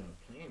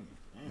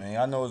Man,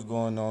 y'all know what's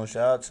going on.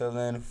 Shout out to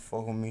Atlanta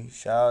for fuck with me.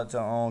 Shout out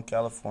to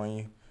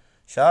California.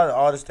 Shout out to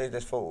all the states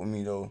that fuck with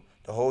me though.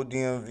 The whole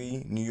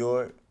DMV, New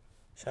York.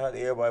 Shout out to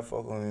everybody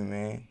fuck with me,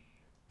 man.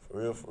 For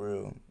real, for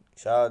real.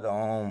 Shout out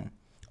to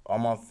all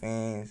my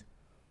fans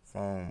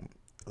from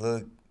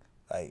look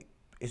like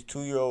it's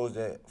 2-year-olds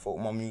that fuck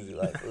with my music,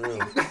 like for real.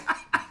 Like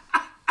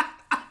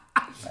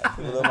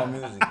people love my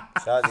music.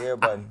 Shout out to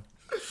everybody.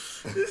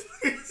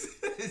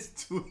 it's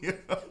 2 years.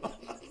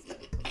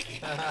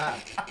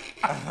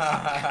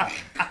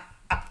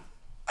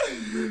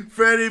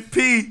 Freddie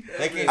P,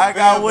 I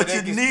got what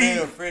you need.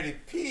 Freddie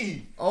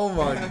P. Oh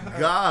my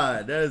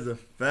God, that is a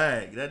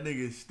fact. That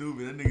nigga is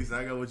stupid. That nigga said,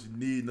 I got what you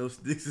need, no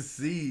sticks and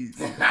seeds.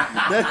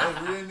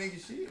 That's real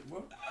nigga shit,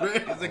 bro.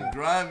 Fred is a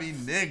grimy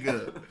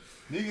nigga.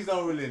 Niggas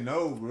don't really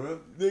know, bro.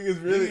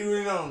 Niggas really, Niggas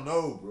really don't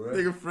know, bro.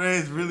 nigga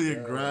Fred's really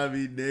a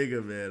grimy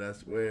nigga, man. I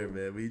swear,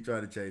 man. But he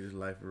trying to change his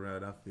life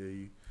around. I feel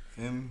you.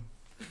 Feel me?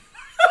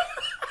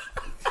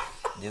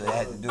 Did what I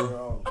had to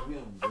do.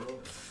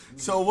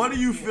 So what do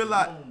you feel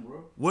like?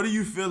 What do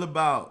you feel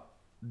about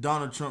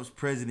Donald Trump's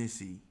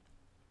presidency?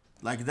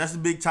 Like that's a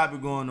big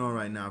topic going on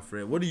right now,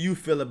 Fred. What do you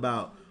feel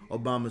about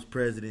Obama's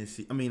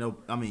presidency? I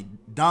mean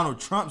Donald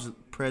Trump's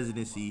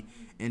presidency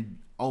and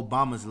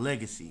Obama's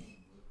legacy.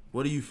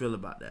 What do you feel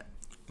about that?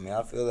 I mean,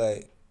 I feel like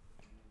it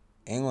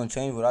ain't gonna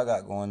change what I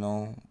got going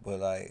on, but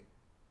like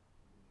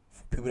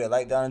for people that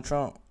like Donald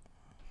Trump,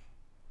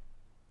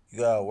 you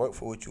gotta work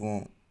for what you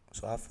want.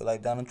 So I feel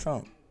like Donald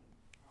Trump.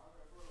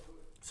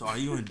 So are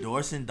you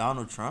endorsing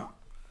Donald Trump?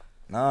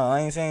 Nah, I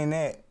ain't saying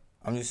that.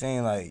 I'm just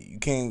saying like you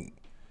can't.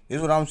 This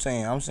is what I'm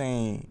saying. I'm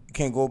saying you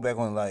can't go back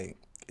on like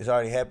it's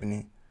already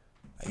happening.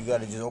 Like, you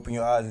gotta just open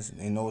your eyes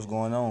and know what's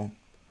going on.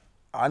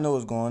 I know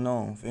what's going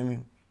on. Feel me?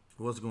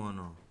 What's going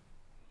on?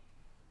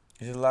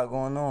 There's just a lot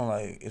going on.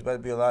 Like it's about to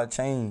be a lot of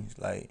change.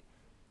 Like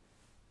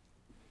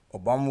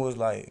Obama was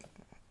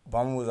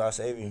our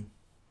savior.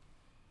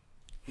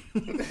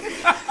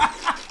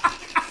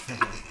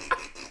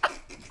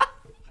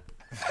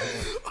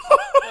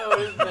 Oh,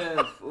 this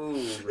man fool, bro.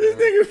 This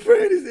nigga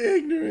Fred is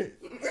ignorant.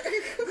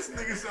 This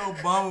nigga said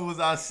Obama was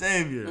our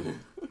savior.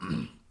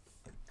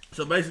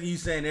 So basically you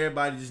saying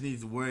everybody just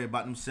needs to worry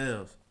about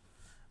themselves.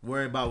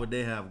 Worry about what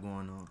they have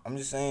going on. I'm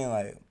just saying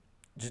like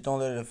just don't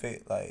let it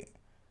affect like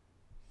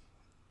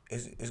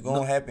it's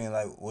gonna happen.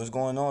 Like what's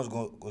going on is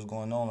what's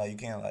going on. Like you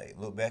can't like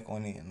look back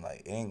on it and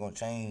like it ain't gonna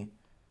change.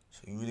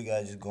 So you really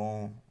gotta just go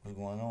on what's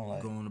going on.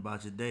 Like Go on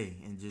about your day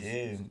and just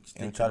yeah,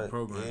 stick and to try the to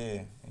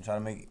program. and try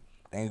to make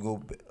things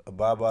go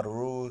abide by the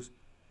rules.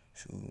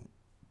 Shoot,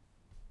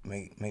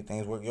 make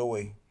things work your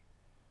way.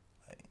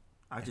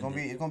 It's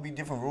gonna be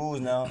different rules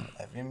now.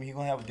 Like feel me, he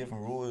gonna have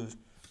different rules,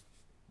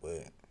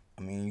 but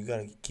I mean you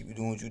gotta keep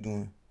doing what you're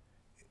doing.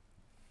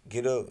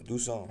 Get up, do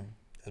something.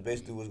 That's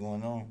basically what's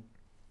going on.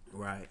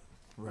 Right.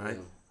 Yeah.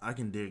 I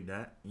can dig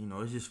that. You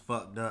know, it's just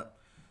fucked up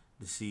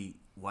to see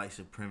white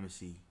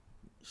supremacy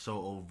so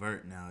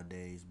overt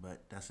nowadays,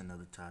 but that's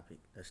another topic.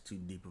 That's too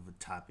deep of a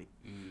topic.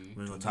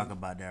 We're gonna talk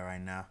about that right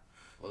now.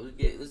 Well,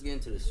 let's get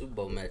into the Super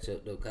Bowl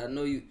matchup though, cause I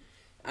know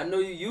I know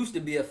you used to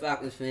be a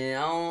Falcons fan.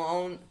 I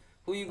don't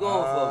who you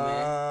going for,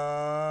 man?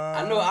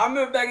 I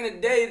remember back in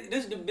the day,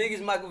 this is the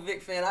biggest Michael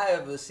Vick fan I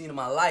ever seen in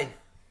my life.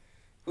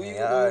 I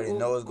already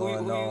know what's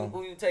going on.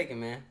 Who you taking,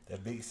 man?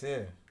 That big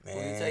sir. Man,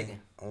 Who you taking?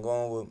 I'm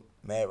going with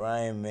Matt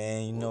Ryan,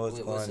 man. You know what's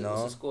going on.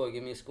 What's the score?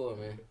 Give me a score,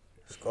 man.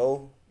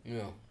 Score?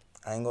 Yeah.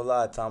 I ain't gonna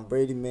lie, Tom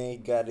Brady, man, he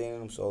got it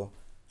in him. So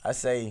I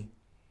say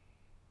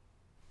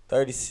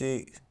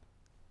 36-38.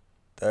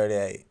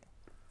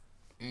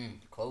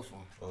 Close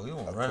one. Oh, you A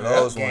gonna run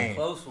close that game. one.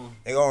 Close one.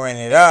 They gonna run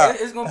it out.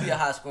 It's gonna be a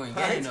high scoring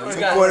game, though. Two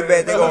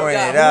quarterbacks, they gonna run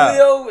it out.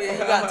 Julio and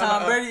you got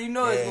Tom Brady. You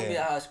know it's gonna be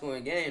a high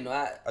scoring game, though.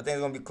 I think it's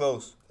gonna be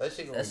close. That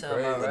shit gonna That be sound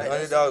crazy. about But right. the That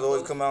underdogs sounds always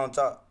close. come out on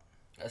top.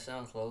 That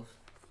sounds close.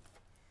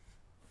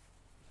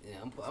 Yeah,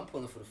 I'm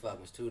pulling for the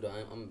Falcons too, though.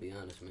 I'm gonna be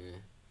honest,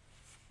 man.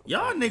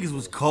 Y'all niggas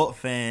was Colt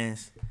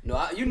fans.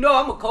 No, you know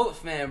I'm a Colts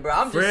fan, bro.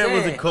 I'm just Fred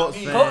saying. was a Colts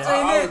fan. Colts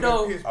ain't it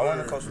though. I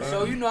want to coach for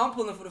So you know I'm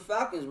pulling for the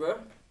Falcons, bro.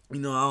 You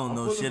know I don't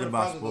know shit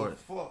about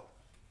sports.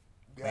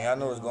 Man, y'all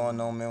know what's going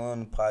on, man. We're on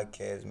the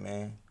podcast,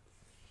 man.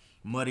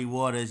 Muddy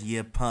Waters,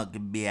 yeah, punk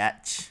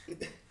bitch.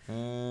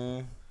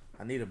 Mm,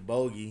 I need a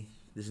bogey.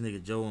 This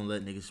nigga Joe won't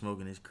let niggas smoke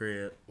in his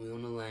crib. We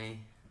on the lane.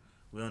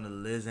 We on the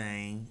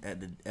Lizane at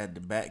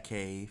the Bat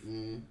Cave.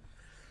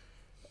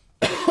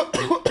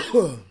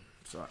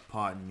 Sorry,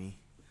 pardon me.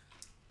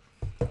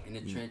 In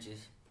the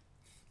trenches.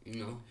 You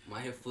know,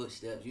 might hear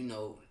footsteps. You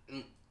know,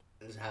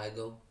 that's how it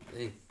go.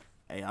 Hey.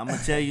 Hey, I'm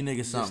gonna tell you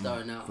niggas something.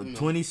 starting out, For you know.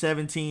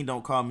 2017,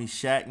 don't call me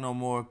Shaq no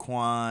more,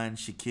 Quan,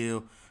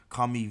 Shaquille.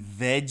 Call me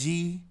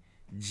Veggie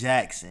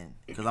Jackson,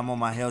 cause I'm on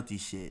my healthy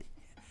shit.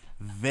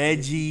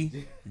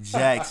 Veggie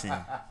Jackson.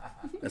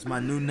 That's my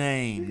new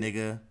name,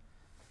 nigga.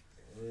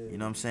 You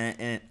know what I'm saying?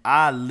 And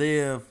I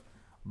live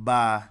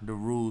by the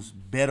rules.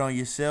 Bet on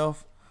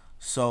yourself.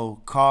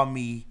 So call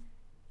me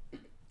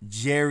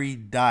Jerry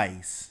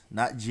Dice,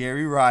 not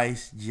Jerry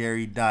Rice.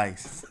 Jerry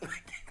Dice.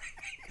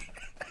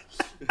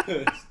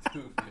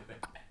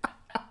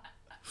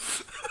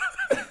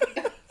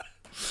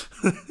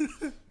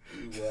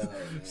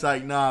 It's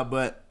like, nah,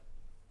 but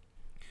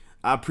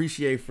I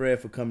appreciate Fred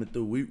for coming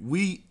through.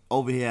 We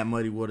over here at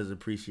Muddy Waters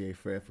appreciate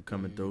Fred for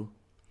coming through.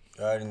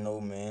 you already know,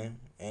 man.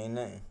 Ain't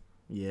nothing.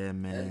 Yeah,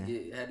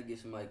 man. Had to get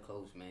somebody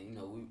close, man. You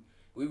know,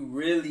 we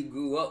really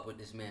grew up with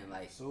this man.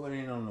 Like, So it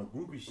ain't on no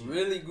groupie shit.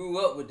 really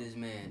grew up with this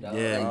man, dog.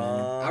 Yeah, like,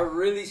 man. I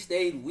really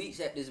stayed weeks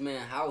at this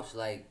man's house.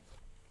 Like,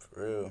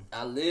 For real.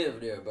 I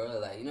lived there, bro.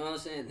 Like, you know what I'm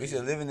saying? We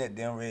should live in that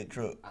damn red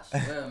truck. I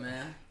swear,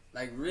 man.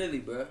 Like, really,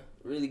 bro.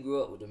 Really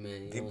grew up with the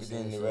man. You know Deeper what I'm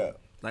saying? than the So, rap.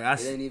 Like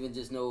it ain't even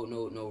just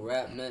no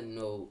rap, nothing,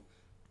 no.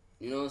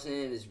 You know what I'm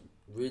saying? It's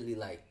really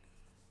like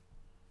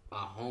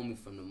our homie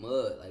from the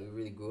mud. Like, we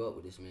really grew up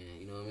with this man.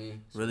 You know what I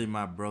mean? really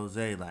my brose,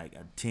 like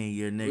a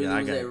 10-year nigga. Really I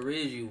was got at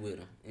Ridgeview with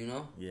him. You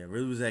know? yeah,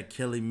 really was at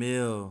Kelly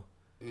Mill.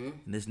 Mhm.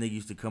 And this nigga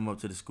used to come up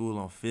to the school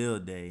on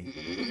field day.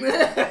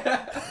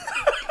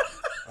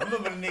 I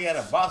remember the nigga had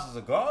a box of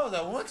cigars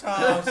at one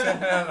time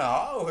sitting down in the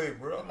hallway,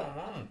 bro.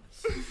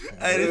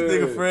 Hey, this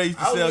nigga Fred used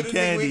to I sell was with this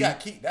nigga, candy. we got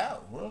kicked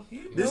out, bro.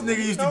 This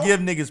nigga used to give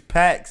niggas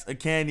packs of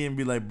candy and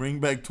be like, bring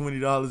back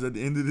 $20 at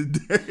the end of the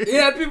day.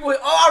 Yeah, people.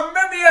 Oh, I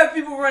remember he had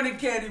people running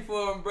candy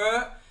for him,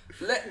 bruh.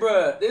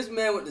 Bruh, this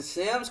man with the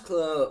Sam's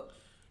Club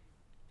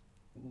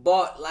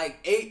bought like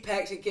 8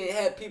 packs of candy.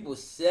 Had people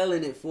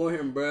selling it for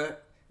him, bruh.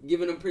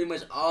 Giving him pretty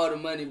much all the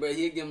money, bruh.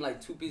 He'd give him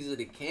like 2 pieces of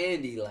the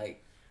candy.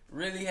 Like,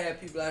 really had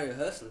people out here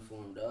hustling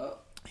for him, dog.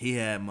 He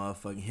had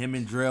motherfucking him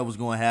and Drell was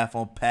going half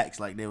on packs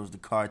like they was the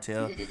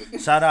cartel.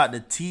 Shout out to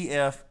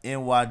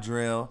TFNY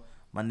Drell,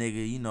 my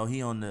nigga. You know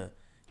he on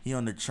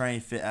the Train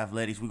Fit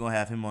Athletics. We gonna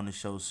have him on the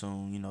show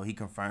soon. You know he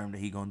confirmed that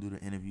he gonna do the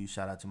interview.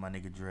 Shout out to my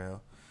nigga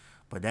Drell.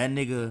 But that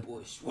nigga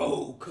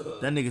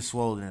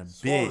swole in a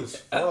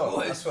bitch.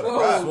 boy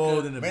Swole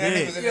in a Man, that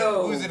nigga was bitch. in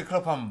Yo. we was in the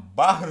club on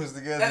bottles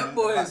together That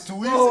boy about is 2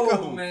 weeks swole,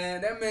 ago.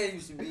 man. That man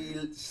used to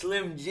be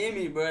Slim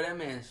Jimmy, bro. That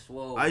man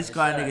swole. I used to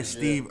man. call that Shout nigga out to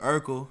Steve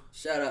Urkel.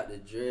 Shout out to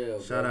Drill,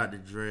 bro. Shout out to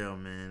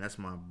Drell, man. That's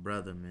my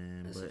brother,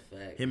 man. That's but a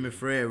fact, him and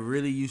Fred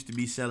really used to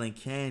be selling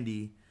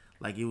candy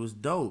like it was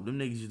dope. Them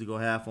niggas used to go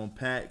half on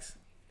packs.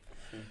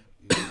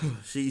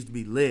 She used to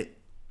be lit.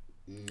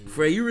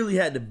 Fred, you really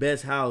had the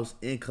best house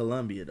in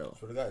Columbia, though.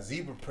 So they got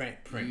zebra print.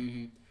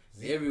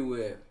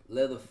 Everywhere.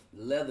 Leather.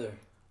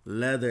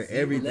 Leather,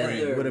 everything.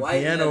 leather, With a white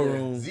piano leather.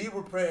 room.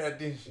 Zebra print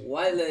edition.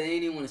 White leather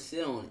ain't even want to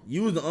sit on it.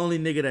 You was the only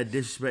nigga that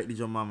disrespected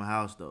your mama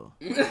house, though.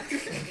 This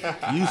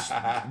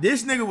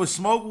nigga would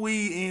smoke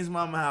weed in his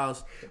mama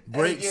house,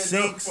 break Ain't getting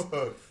sinks, no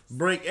fuck.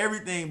 break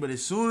everything, but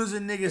as soon as a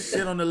nigga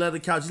sit on the leather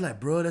couch, he's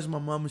like, bro, that's my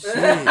mama's shit.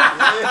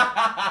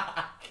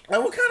 Like,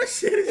 what kind of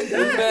shit is This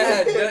man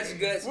that? had Dutch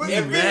guts With the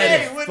mad everywhere.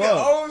 as big, with fuck.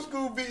 the old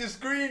school bitch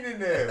screen in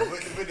there,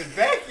 with the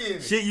back in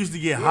it. Shit used to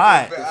get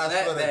hot.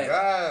 I swear to Fatback.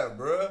 God,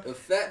 bro. The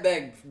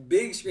fatback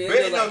big screen. It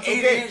Bet was on like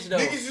 2K. 8 inch though.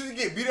 Niggas used to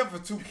get beat up for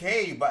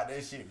 2K about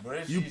that shit, bro.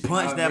 That You shit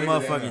punch that not greater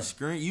than motherfucking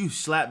screen. You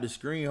slap the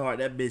screen hard.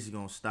 That bitch is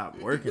gonna stop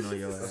working on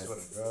your I ass. swear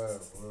to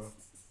God, bro.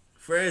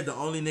 Fred's the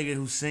only nigga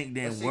who synced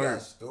That and shit worked.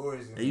 got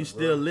stories in And you it,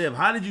 still bro. live.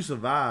 How did you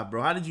survive,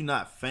 bro? How did you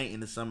not faint in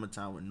the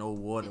summertime with no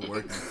water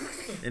working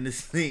in the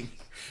sink?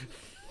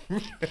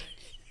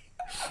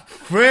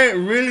 Fred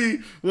really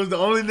was the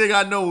only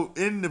nigga I know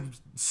in the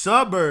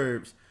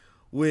suburbs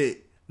with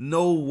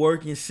no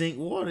working sink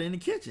water in the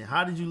kitchen.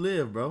 How did you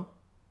live, bro?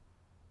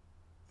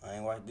 I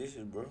ain't wash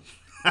dishes, bro.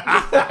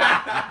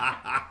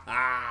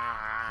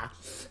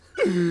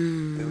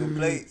 Paper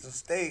plates, some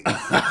steak.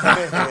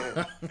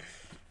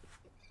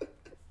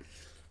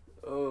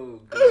 Oh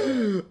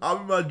god. I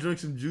remember I drank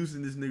some juice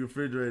in this nigga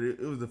refrigerator.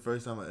 It was the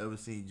first time I ever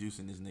seen juice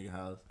in this nigga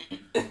house.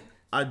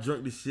 I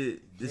drunk the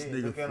shit. This Yeah,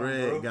 nigga look at him,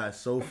 Fred bro. got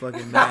so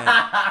fucking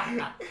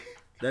mad.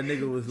 That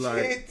nigga was like,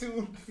 Jet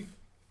too deep.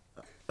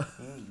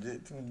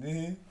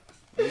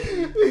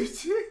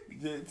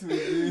 Jet too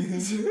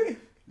deep.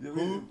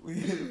 We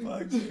hit the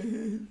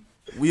podcast.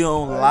 we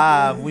on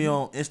live. We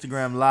on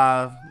Instagram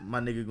live.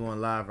 My nigga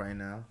going live right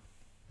now.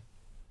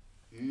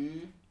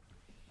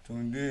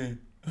 Tuned in.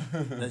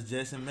 That's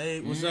Jason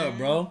Maid. What's up,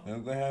 bro? We're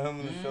gonna have him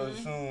on the show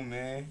soon,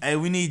 man. Hey,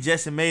 we need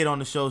Jason Maid on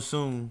the show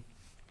soon.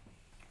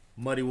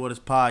 Muddy Waters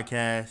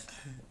Podcast.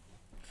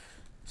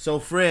 So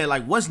Fred,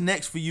 like, what's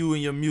next for you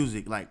in your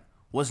music? Like,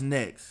 what's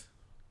next?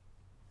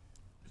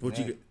 What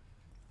you?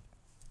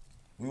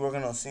 We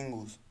working on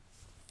singles.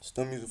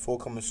 Stunt Music 4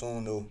 coming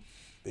soon though.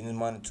 Business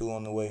Minded 2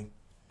 on the way.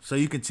 So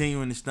you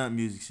continuing the stunt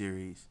music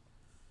series?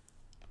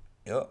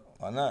 Yep,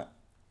 why not?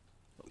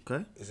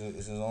 Okay. It's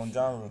his own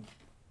genre.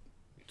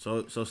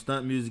 So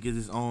stunt music is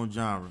its own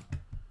genre.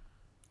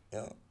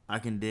 Yep. I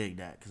can dig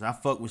that because I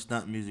fuck with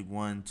stunt music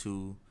 1,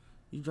 2.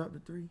 You dropped the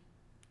 3.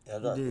 Yeah, I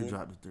You dropped did 3.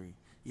 drop the 3.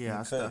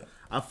 Yeah, Okay.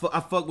 I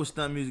fuck with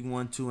stunt music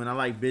 1, 2, and I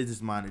like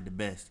Business Minded the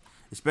best.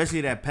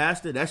 Especially that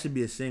Pastor. That should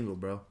be a single,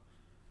 bro.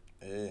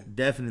 Yeah.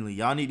 Definitely.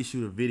 Y'all need to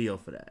shoot a video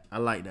for that. I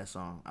like that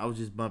song. I was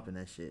just bumping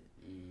that shit.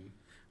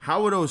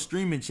 How are those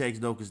streaming checks,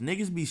 though? Because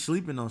niggas be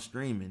sleeping on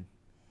streaming.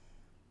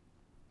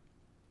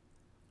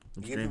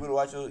 You get people to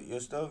watch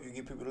your stuff, you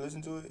get people to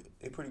listen to it,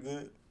 they pretty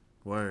good.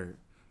 Word.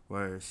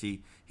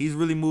 See, he's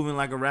really moving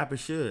like a rapper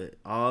should.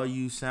 All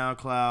you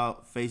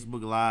SoundCloud,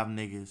 Facebook Live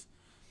niggas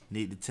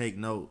need to take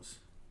notes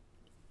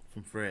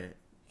from Fred.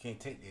 Can't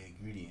take the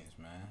ingredients,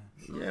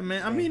 man. Yeah,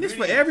 man. I mean, it's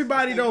for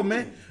everybody, though,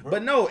 man.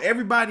 But no,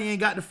 everybody ain't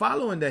got the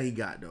following that he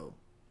got, though.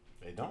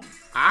 They don't.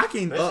 I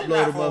can That shit upload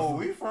not a from where motherfucker.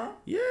 we from.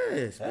 Yeah,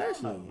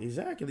 especially. Hell no.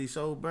 Exactly.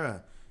 So,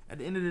 bruh, at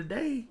the end of the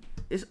day,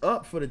 it's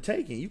up for the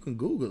taking. You can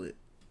Google it.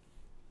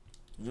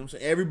 You know what I'm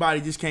saying?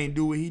 Everybody just can't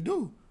do what he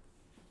do.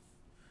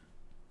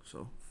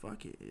 So,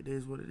 fuck it. It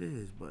is what it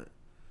is. But,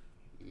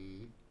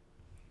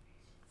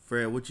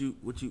 Fred, what you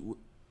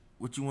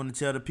want to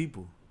tell the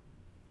people?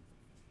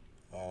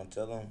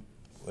 Tell them,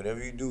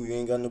 whatever you do, you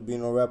ain't got to be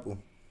no rapper.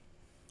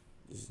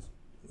 Just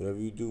whatever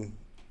you do,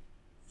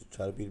 just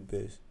try to be the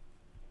best.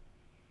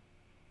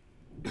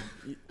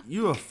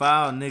 You a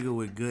foul nigga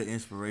with good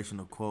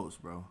inspirational quotes,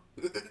 bro.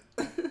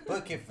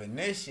 Fucking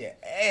finesse your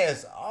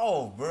ass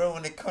off, bro,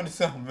 when it comes to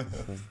something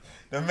else.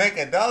 To make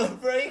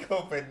 $1, bro, you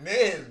gon'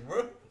 finesse,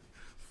 bro.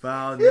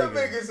 Foul He'll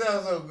make nigga. it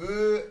sound so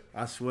good.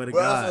 I swear to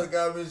Bro, I swear God. to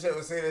God, bitch, that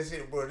would say that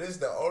shit, bro. This is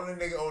the only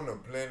nigga on the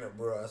planet,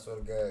 bro. I swear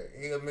to God.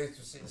 He'll make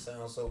some shit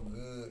sound so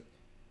good.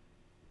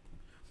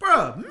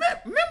 Bruh,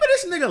 remember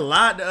this nigga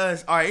lied to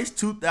us? All right, it's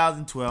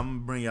 2012. I'm going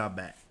to bring y'all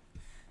back.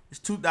 It's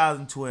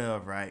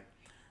 2012, right?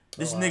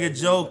 This nigga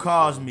Joe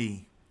calls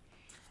me.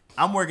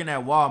 I'm working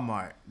at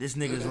Walmart. This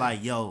nigga's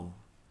like, yo.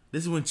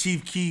 This is when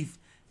Chief Keef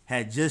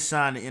had just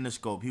signed to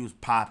Interscope. He was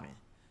popping.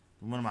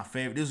 This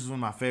was one of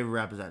my favorite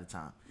rappers at the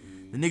time.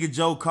 The nigga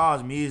Joe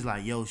calls me. He's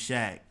like, yo,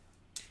 Shaq.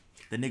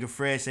 The nigga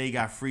Fred say he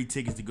got free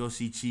tickets to go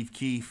see Chief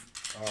Keef.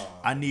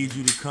 I need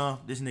you to come.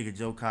 This nigga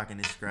Joe cocking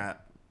his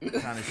scrap. What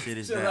kind of shit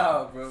is Chill that?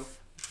 out, bro.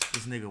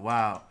 This nigga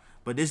wild.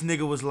 But this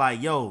nigga was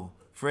like, yo,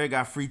 Fred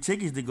got free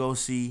tickets to go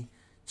see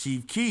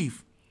Chief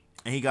Keef.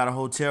 And he got a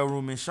hotel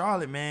room in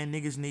Charlotte, man.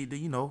 Niggas need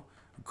to,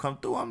 come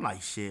through. I'm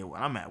like, shit,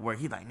 when I'm at work,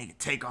 he like, nigga,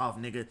 take off,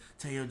 nigga.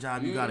 Tell your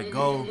job you gotta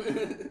go.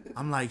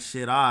 I'm like,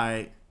 shit, all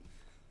right.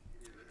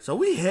 So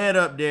we head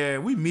up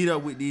there. We meet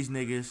up with these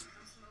niggas.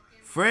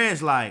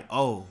 Fred's like,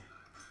 oh,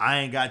 I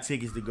ain't got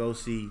tickets to go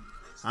see.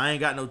 I ain't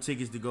got no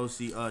tickets to go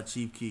see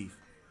Chief Keef.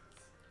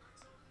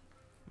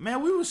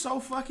 Man, we was so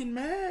fucking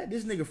mad.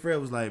 This nigga Fred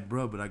was like,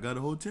 bro, but I got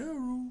a hotel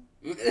room.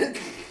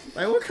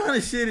 Like, what kind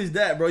of shit is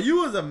that, bro?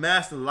 You was a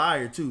master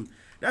liar, too.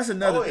 That's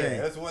another thing.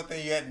 That's one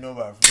thing you had to know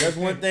about Fred. That's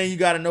one thing you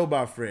gotta know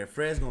about Fred.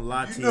 Fred's gonna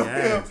lie to You your know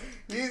him. ass.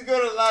 He's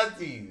gonna lie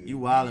to you. You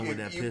wildin' with If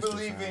that you pistol,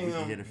 believe son. in We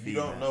can him, hear the you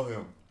don't feedback. know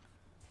him.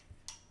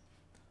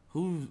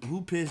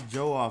 Who pissed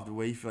Joe off the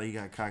way he felt he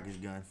got cocked his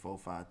gun 4 or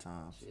 5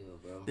 times? Chill,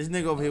 bro. This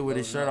nigga over here with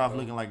his shirt off bro.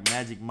 looking like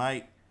Magic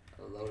Mike.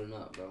 I'm loading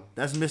up, bro.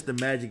 That's Mr.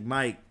 Magic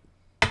Mike.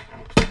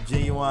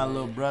 Genuine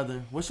little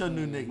brother. What's your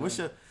new nick?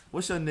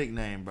 What's your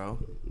nickname, bro?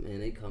 Man,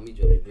 they call me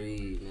Jody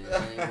Breeze, man.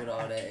 I ain't with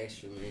all that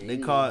extra, man.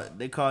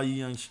 They call you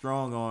Young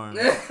Strong Arm.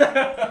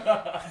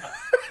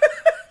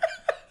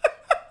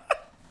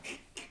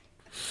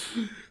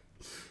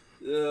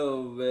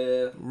 Yo,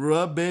 man.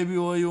 Rub baby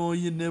oil on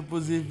your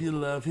nipples if you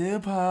love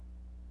hip hop.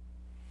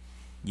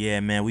 Yeah,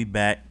 man, we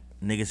back.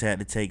 Niggas had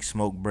to take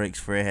smoke breaks.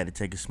 Fred had to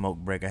take a smoke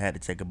break. I had to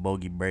take a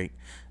bogey break.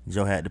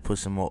 Joe had to put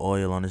some more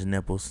oil on his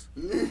nipples.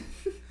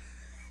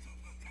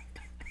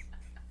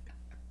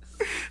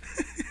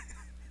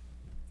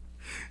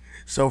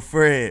 So,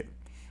 Fred,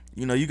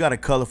 you know, you got a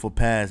colorful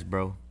past,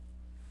 bro.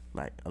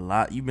 Like, a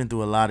lot. You've been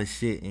through a lot of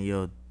shit in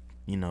your,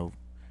 you know,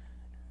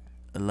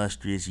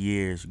 illustrious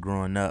years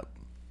growing up.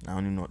 I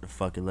don't even know what the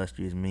fuck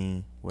illustrious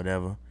mean,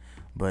 whatever.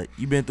 But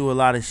you've been through a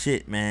lot of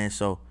shit, man.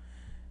 So,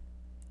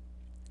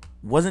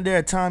 wasn't there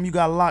a time you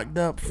got locked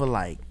up for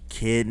like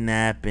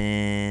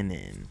kidnapping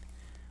and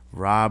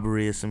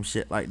robbery or some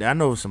shit like that? I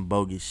know it was some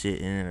bogus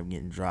shit and ended up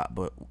getting dropped,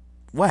 but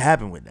what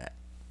happened with that?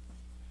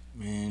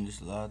 Man,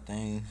 just a lot of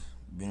things.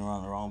 Being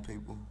around the wrong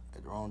people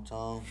at the wrong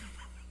time.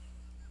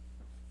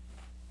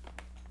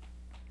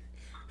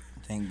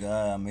 Thank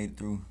God I made it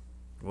through.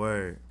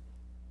 Word.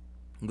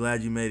 I'm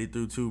glad you made it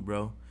through too,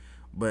 bro.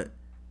 But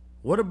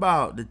what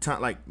about the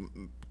time, like,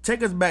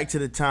 take us back to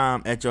the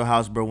time at your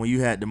house, bro, when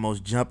you had the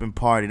most jumping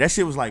party. That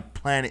shit was like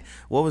Planet,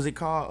 what was it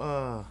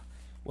called?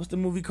 What's the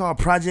movie called?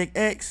 Project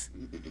X?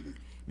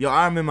 Yo,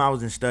 I remember I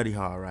was in study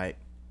hall, right?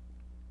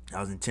 I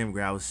was in 10th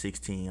grade, I was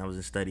 16. I was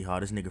in study hall.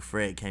 This nigga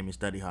Fred came in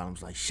study hall and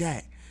was like,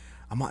 Shaq,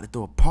 I'm about to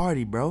throw a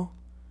party, bro.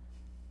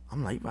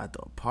 I'm like, you about to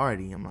throw a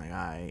party? I'm like, all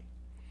right.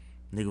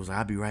 Nigga was like,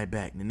 I'll be right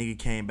back. The nigga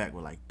came back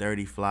with like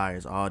 30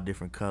 flyers, all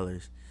different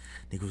colors.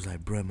 Nigga was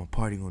like, bruh, my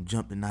party gonna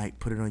jump tonight.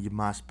 Put it on your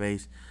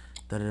MySpace.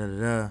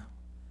 Da-da-da-da-da.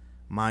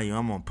 Mind you,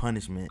 I'm on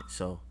punishment.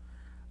 So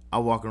I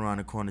walk around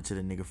the corner to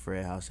the nigga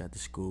Fred house at the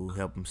school,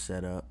 help him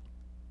set up.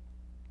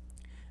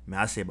 Man,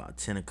 I say about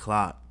 10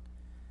 o'clock.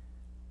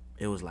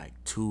 It was like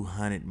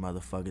 200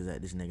 motherfuckers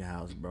at this nigga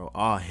house, bro.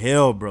 All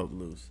hell broke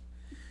loose.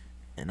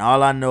 And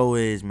all I know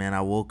is, man,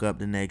 I woke up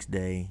the next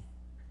day.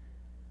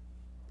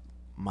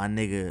 My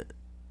nigga,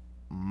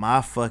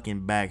 my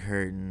fucking back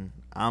hurting.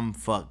 I'm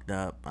fucked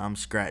up. I'm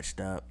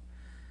scratched up.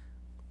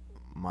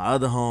 My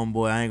other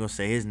homeboy, I ain't gonna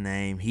say his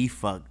name. He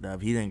fucked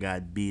up. He done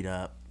got beat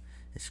up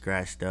and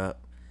scratched up.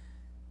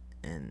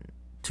 And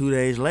 2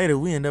 days later,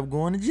 we end up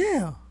going to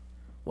jail.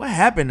 What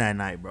happened that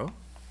night, bro?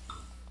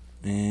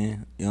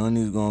 Man, young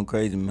niggas going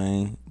crazy,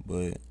 man.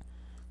 But,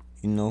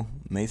 you know,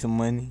 made some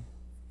money.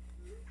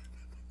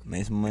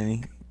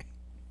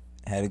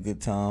 Had a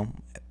good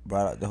time.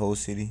 Brought out the whole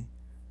city.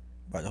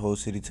 Brought the whole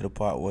city to the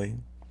Parkway.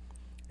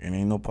 And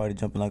ain't no party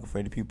jumping like a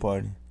Freddie P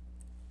party.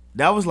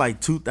 That was like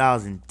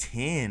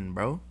 2010,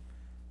 bro.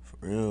 For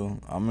real.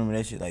 I remember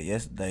that shit like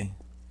yesterday.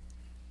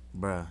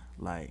 Bruh,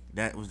 like,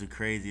 that was the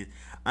craziest.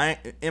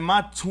 In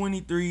my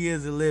 23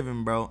 years of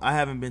living, bro, I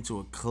haven't been to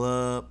a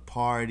club,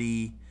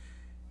 party,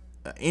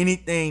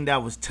 anything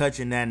that was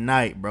touching that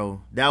night,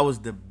 bro. That was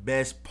the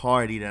best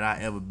party that I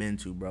ever been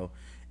to, bro.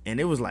 And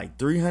it was like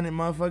 300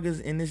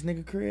 motherfuckers in this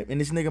nigga crib, in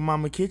this nigga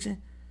mama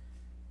kitchen.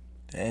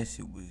 That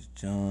shit was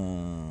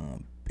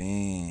jumping.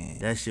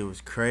 That shit was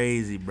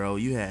crazy, bro.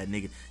 You had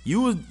niggas.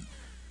 You would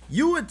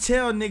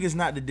tell niggas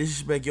not to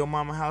disrespect your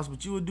mama house,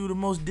 but you would do the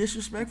most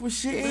disrespectful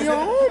shit in your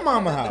own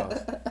mama house.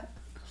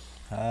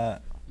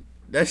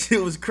 That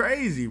shit was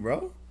crazy,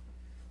 bro.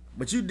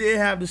 But you did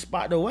have the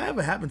spot, though.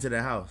 Whatever happened to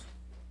that house?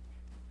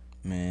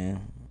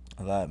 Man,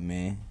 a lot,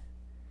 man.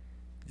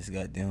 Just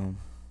got them.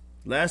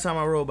 Last time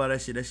I wrote about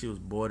that shit was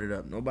boarded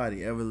up.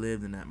 Nobody ever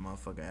lived in that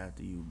motherfucker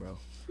after you, bro.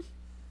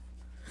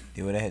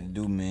 Did what I had to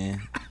do,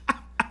 man.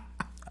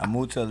 I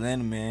moved to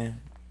Atlanta,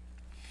 man.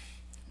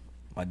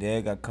 My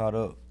dad got caught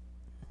up.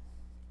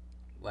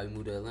 Why you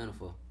moved to Atlanta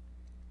for?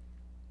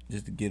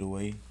 Just to get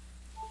away.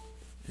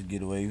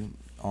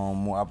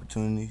 More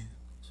opportunities.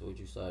 So what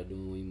you started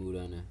doing when you moved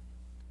down there?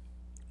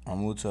 I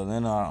moved to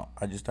Atlanta.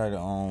 I just started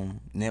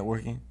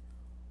networking.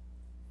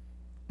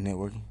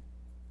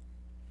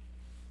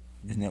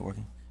 Just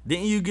networking.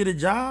 Didn't you get a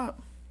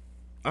job?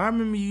 I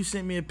remember you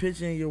sent me a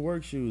picture in your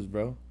work shoes,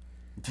 bro.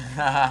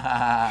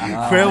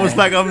 Fred was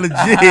like, I'm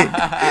legit.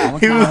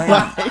 He was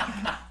like,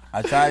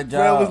 I tried a job.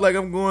 Fred was like,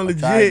 I'm going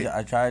legit.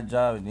 I tried a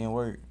job. It didn't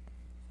work.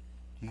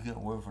 You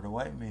couldn't work for the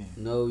white man.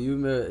 No, you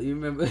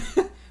remember,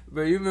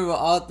 bro. You remember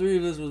all three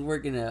of us was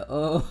working at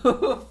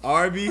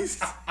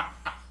Arby's.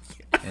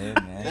 Yeah,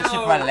 man. That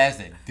shit probably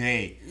lasted a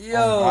day.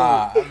 Yo.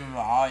 I remember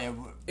all your.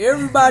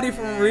 Everybody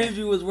from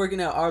Ridgeview was working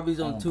at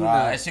Arby's on God, 2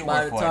 that shit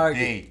worked for a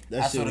day.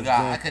 That I shit swear to was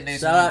God, dope. I couldn't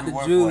Shout out work to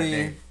for a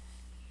Julian. day.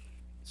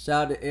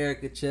 Shout out to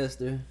Erica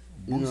Chester.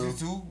 You know. Boosie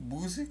too?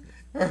 Boosie?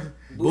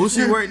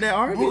 Boosie worked at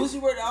Arby's?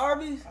 Boosie worked at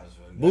Arby's?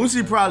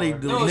 Boosie probably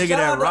the nigga shout that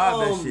out to,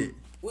 robbed that shit.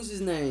 What's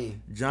his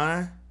name?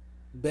 John?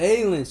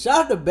 Balin.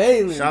 Shout out to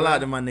Balin. Shout bro.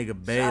 out to my nigga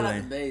Shout out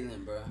to Balin.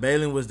 Balin, bro.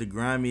 Balin was the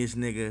grimiest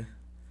nigga.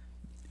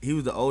 He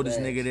was the oldest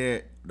Facts. nigga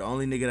there. The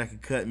only nigga that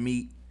could cut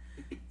meat.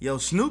 Yo,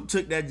 Snoop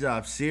took that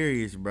job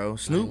serious, bro.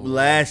 Snoop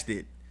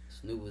lasted.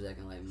 Snoop was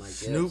acting like Mike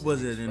Snoop Epps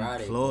was next an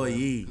Friday,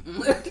 employee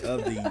bro.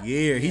 of the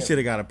year. He should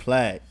have got a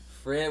plaque.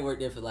 Fred worked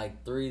there for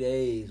like 3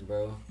 days,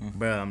 bro.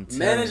 Bro, I'm telling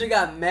Manager you.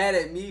 got mad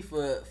at me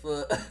for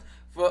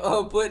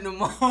putting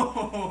them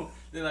on.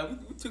 They're like,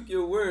 we took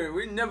your word.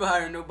 We never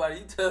hired nobody.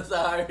 You tell us to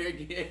hire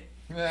again.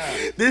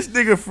 This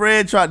nigga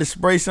Fred tried to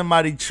spray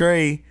somebody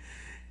tray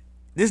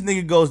This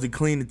nigga goes to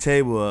clean the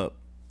table up.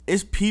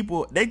 It's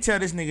people, they tell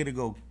this nigga to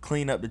go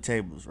clean up the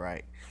tables,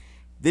 right?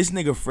 This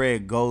nigga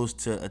Fred goes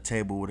to a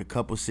table with a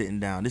couple sitting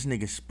down. This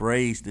nigga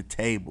sprays the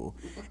table.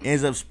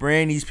 Ends up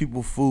spraying these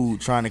people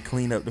food trying to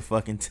clean up the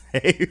fucking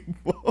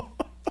table.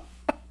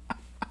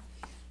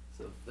 It's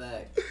a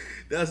fact.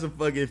 That's a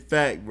fucking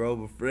fact, bro.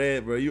 But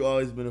Fred, bro, you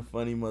always been a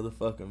funny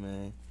motherfucker,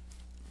 man.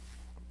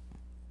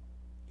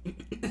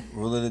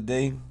 Rule of the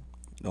day: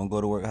 don't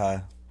go to work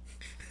high.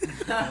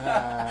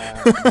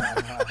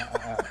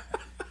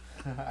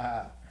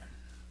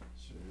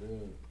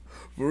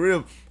 For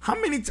real. How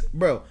many,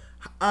 bro?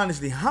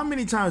 Honestly, how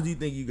many times do you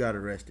think you got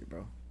arrested,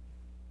 bro?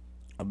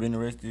 I've been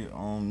arrested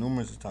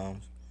numerous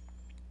times.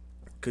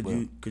 Could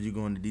you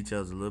go into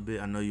details a little bit?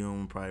 I know you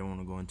don't probably want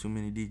to go into too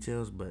many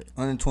details, but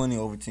Under 20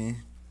 over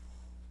 10.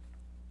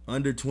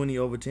 under 20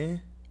 over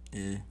 10?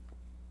 Yeah.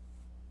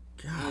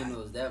 I didn't know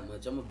it was that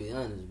much. I'm gonna be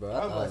honest, bro.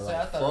 I was about to say,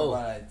 I thought it was 4.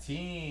 about like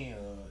 10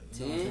 or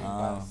 10?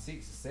 about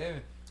 6 or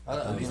 7. I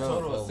thought at least you know,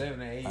 total of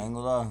 7 or 8. I ain't gonna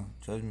lie.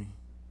 Trust me.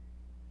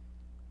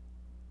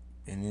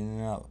 Been in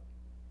and out.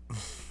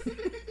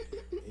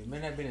 It may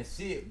not have been a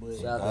shit, but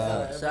Shout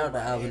out to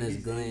Alvin S.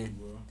 Glenn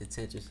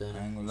Detention I Center.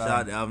 ain't gonna Shout lie.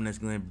 out to Alvin S.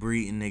 Glenn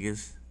breeding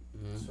niggas.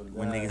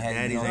 When niggas Had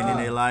daddies no ain't in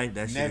lie. their life,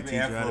 that shit Never teach you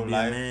how to Afro be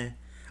life. a man.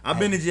 I've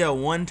been to jail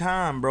one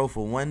time, bro,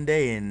 for one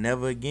day and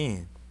never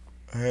again.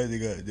 I had to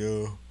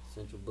go,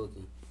 Central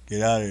booking.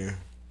 get out of here.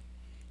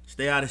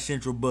 Stay out of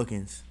central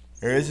bookings.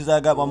 Ever since I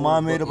got my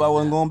mind made up, I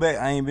wasn't going back.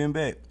 I ain't been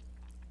back.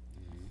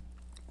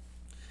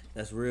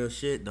 That's real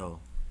shit, though.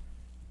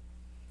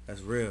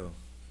 That's real.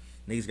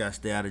 Niggas gotta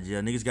stay out of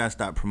jail. Niggas gotta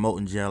stop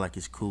promoting jail like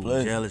it's cool.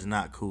 Plus- Jail is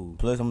not cool.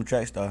 Plus, I'm a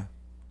track star.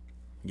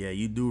 Yeah,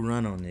 you do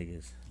run on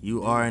niggas.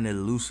 You are an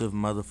elusive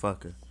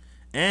motherfucker.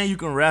 And you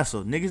can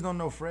wrestle. Niggas don't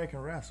know Fred can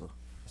wrestle.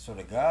 swear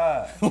to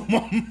God. For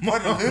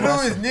the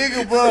littlest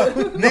nigga, bro.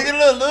 Nigga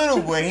look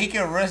little, but he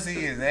can wrestle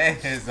his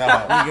ass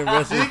off. He can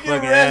wrestle He his can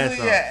fucking wrestle ass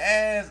your off.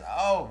 ass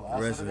off. I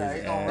swear Wrestle to God,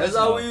 his he gonna ass That's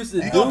wrestle all we you. used to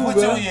He do, gonna put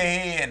you bro. on your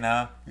head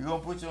now. He gonna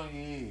put you on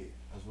your head.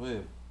 I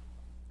swear.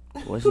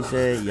 What she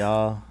said,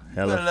 y'all?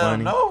 Hella Better let him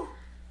funny. know.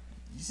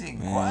 You sitting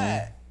Man.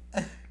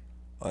 quiet.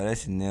 Oh,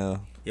 that's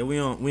Chanel. Yeah, we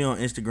on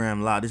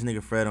Instagram Live. This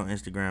nigga Fred on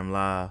Instagram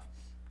Live.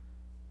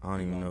 I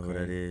don't even Going know who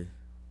that is.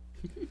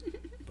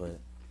 But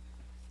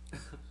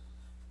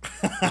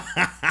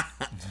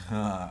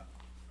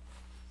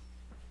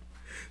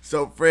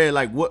so Fred,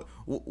 like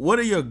what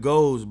are your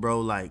goals,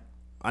 bro? Like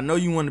I know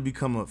you want to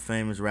become a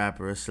famous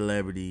rapper, a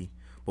celebrity,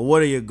 but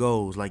what are your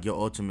goals? Like your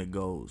ultimate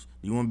goals?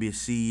 Do you want to be a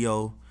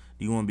CEO?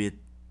 Do you want to be a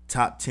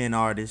top 10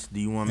 artist? Do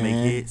you want to make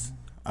Man. hits?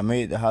 I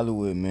made it to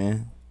Hollywood,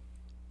 man.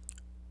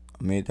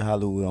 I made it to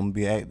Hollywood. I'm gonna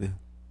be an actor.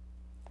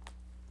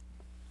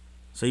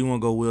 So you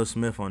want to go Will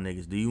Smith on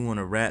niggas? Do you want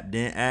to rap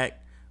then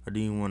act, or do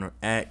you want to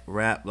act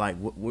rap? Like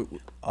what?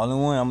 All in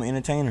one, I'm an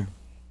entertainer.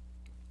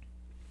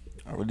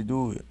 I really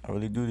do it. I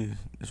really do this.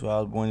 That's what I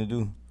was born to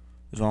do.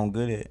 That's what I'm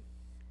good at.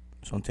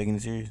 So I'm taking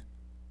it serious.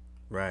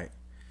 Right.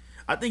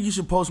 I think you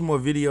should post more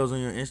videos on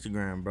your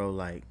Instagram, bro.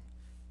 Like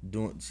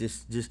doing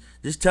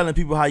just telling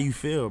people how you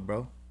feel,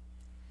 bro.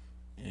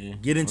 Yeah.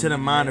 Get into the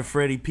mind of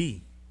Freddie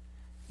P.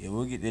 Yeah,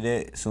 we'll get to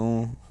that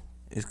soon.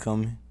 It's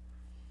coming.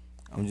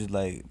 I'm just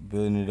like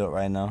building it up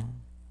right now.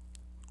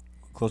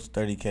 Close to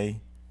 30K.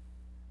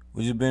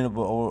 We just building up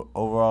an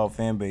overall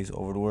fan base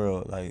over the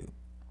world, like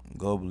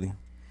globally.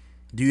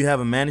 Do you have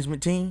a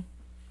management team?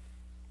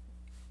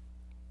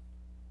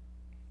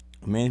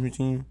 A management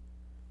team.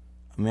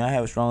 I mean, I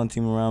have a strong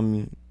team around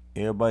me.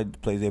 Everybody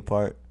plays their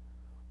part.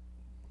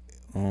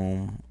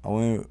 I'm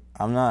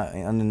not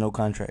under no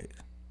contract.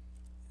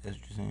 That's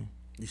what you're saying.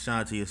 You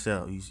signed to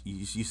yourself.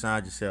 You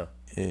signed yourself.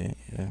 Yeah.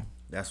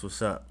 That's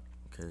what's up.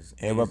 Cause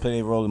Everybody play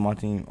their role in my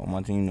team. On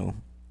my team, though.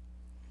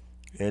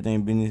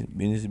 Everything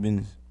business is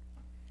business.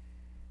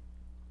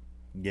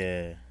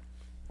 yeah.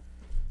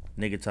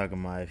 Nigga talking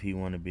about if he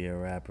want to be a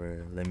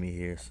rapper, let me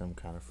hear some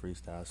kind of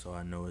freestyle so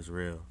I know it's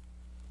real.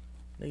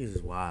 Niggas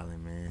is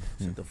wildin', man.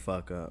 Shut the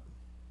fuck up.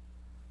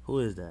 Who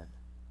is that?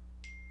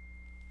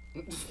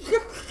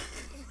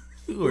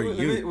 Who are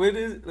you?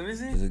 Let me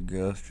see. It's a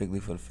girl strictly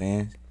for the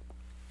fans.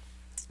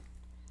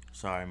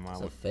 Sorry, It's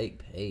mom. a fake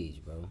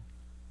page, bro.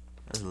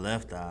 That's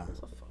left eye. It's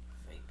a fucking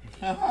fake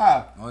page.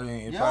 Oh,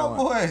 then Y'all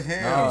boys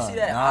hell. You see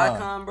that Nah.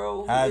 icon,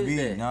 bro? Who How it is be?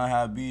 that? Nah,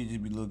 how it be? It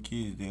just be little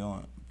kids. They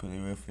don't put their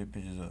real fit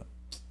pictures up.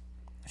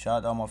 Shout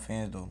out to all my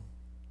fans though.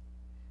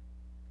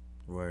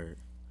 Word.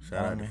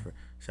 Nah,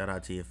 Shout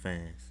out to your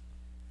fans.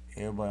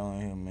 Everybody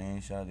on here,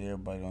 man. Shout out to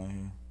everybody on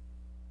here.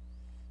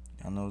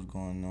 Y'all know what's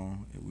going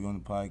on. We on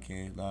the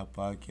podcast, live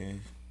podcast.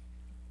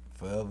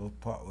 Forever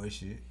part with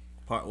shit.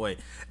 Parkway.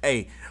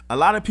 Hey, a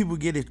lot of people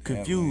get it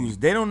confused.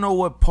 They don't know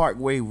what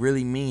Parkway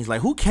really means. Like,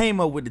 who came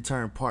up with the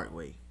term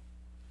Parkway?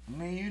 I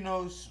mean, you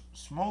know,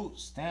 Smoke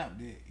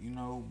stamped it, you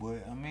know,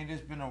 but I mean,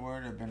 it's been a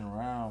word that's been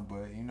around,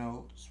 but you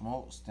know,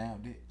 Smoke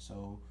stamped it,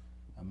 so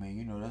I mean,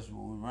 you know, that's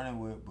what we're running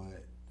with,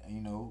 but you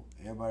know,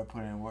 everybody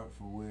put in work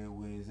for where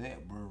it's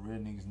at, bro. Real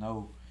niggas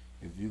know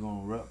if you're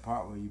gonna rep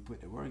part where you put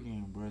the work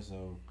in, bro.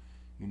 So,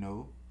 you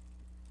know,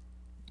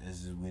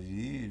 This is what it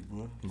is,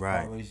 bro.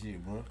 Right. Always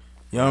shit, bro.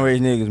 Young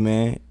rich niggas,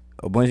 man.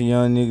 A bunch of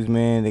young niggas,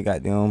 man. They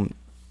got them.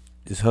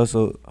 Just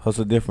hustle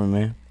different,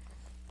 man.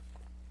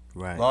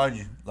 Right.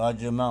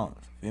 Larger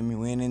amounts. Feel me?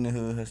 We ain't in the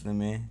hood hustling,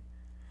 man.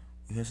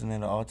 We hustling at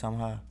an all-time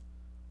high.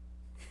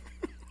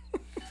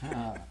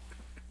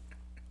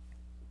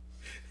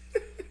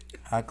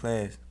 High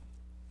class.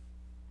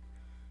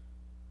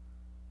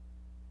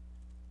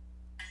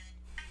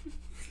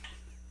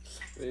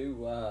 Very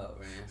wild,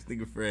 man. This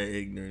nigga Fred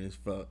ignorant as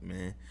fuck,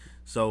 man.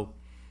 So,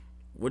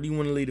 what do you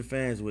want to leave the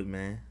fans with,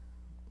 man?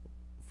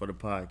 For the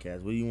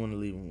podcast, what do you want to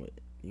leave them with?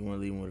 You want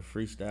to leave them with a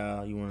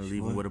freestyle? You want to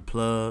leave them with a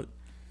plug?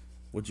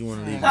 What you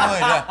want to leave them with?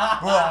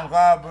 Bro, I'm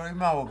glad, bro. You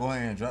might well go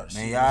ahead and drop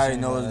shit. Man, y'all already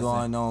know what's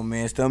going on,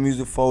 man. Stun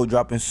Music 4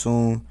 dropping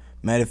soon.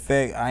 Matter of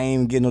fact, I ain't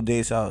even getting no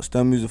dates out.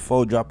 Stun Music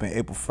 4 dropping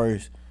April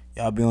 1st.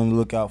 Y'all be on the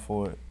lookout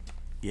for it.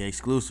 Yeah,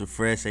 exclusive.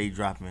 Fred say he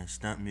dropping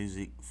Stunt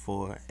Music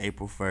for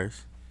April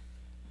 1st.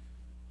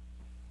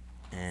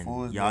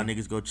 And y'all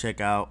niggas go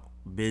check out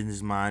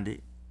Business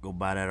Minded. Go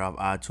buy that off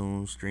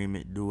iTunes, stream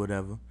it, do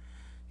whatever.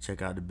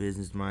 Check out the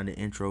Business Minded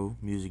intro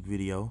music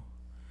video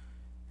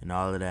and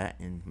all of that.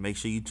 And make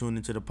sure you tune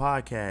into the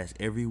podcast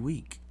every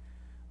week.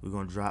 We're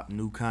going to drop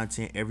new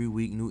content every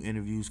week, new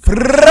interviews. We're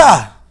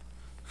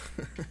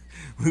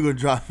going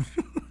to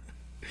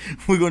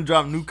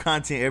drop new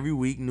content every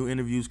week, new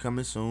interviews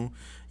coming soon.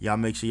 Y'all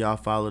make sure y'all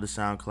follow the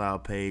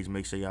SoundCloud page.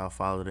 Make sure y'all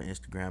follow the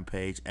Instagram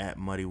page at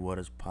Muddy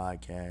Waters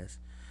Podcast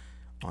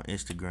on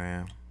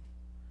Instagram.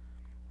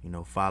 You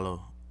know,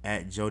 follow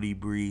at Jody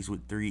Breeze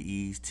with 3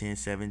 E's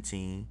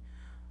 1017.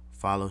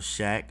 Follow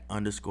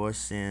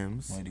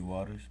Shaq_Sims Muddy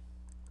Waters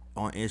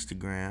on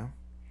Instagram.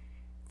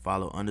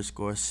 Follow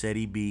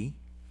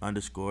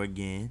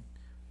 _SettyB_again.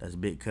 That's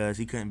big cuz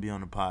he couldn't be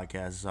on the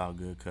podcast. It's all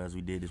good cuz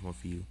we did this one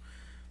for you.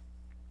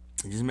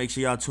 And just make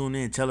sure y'all tune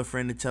in. Tell a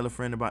friend to tell a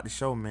friend about the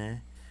show,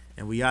 man.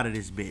 And we out of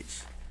this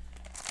bitch.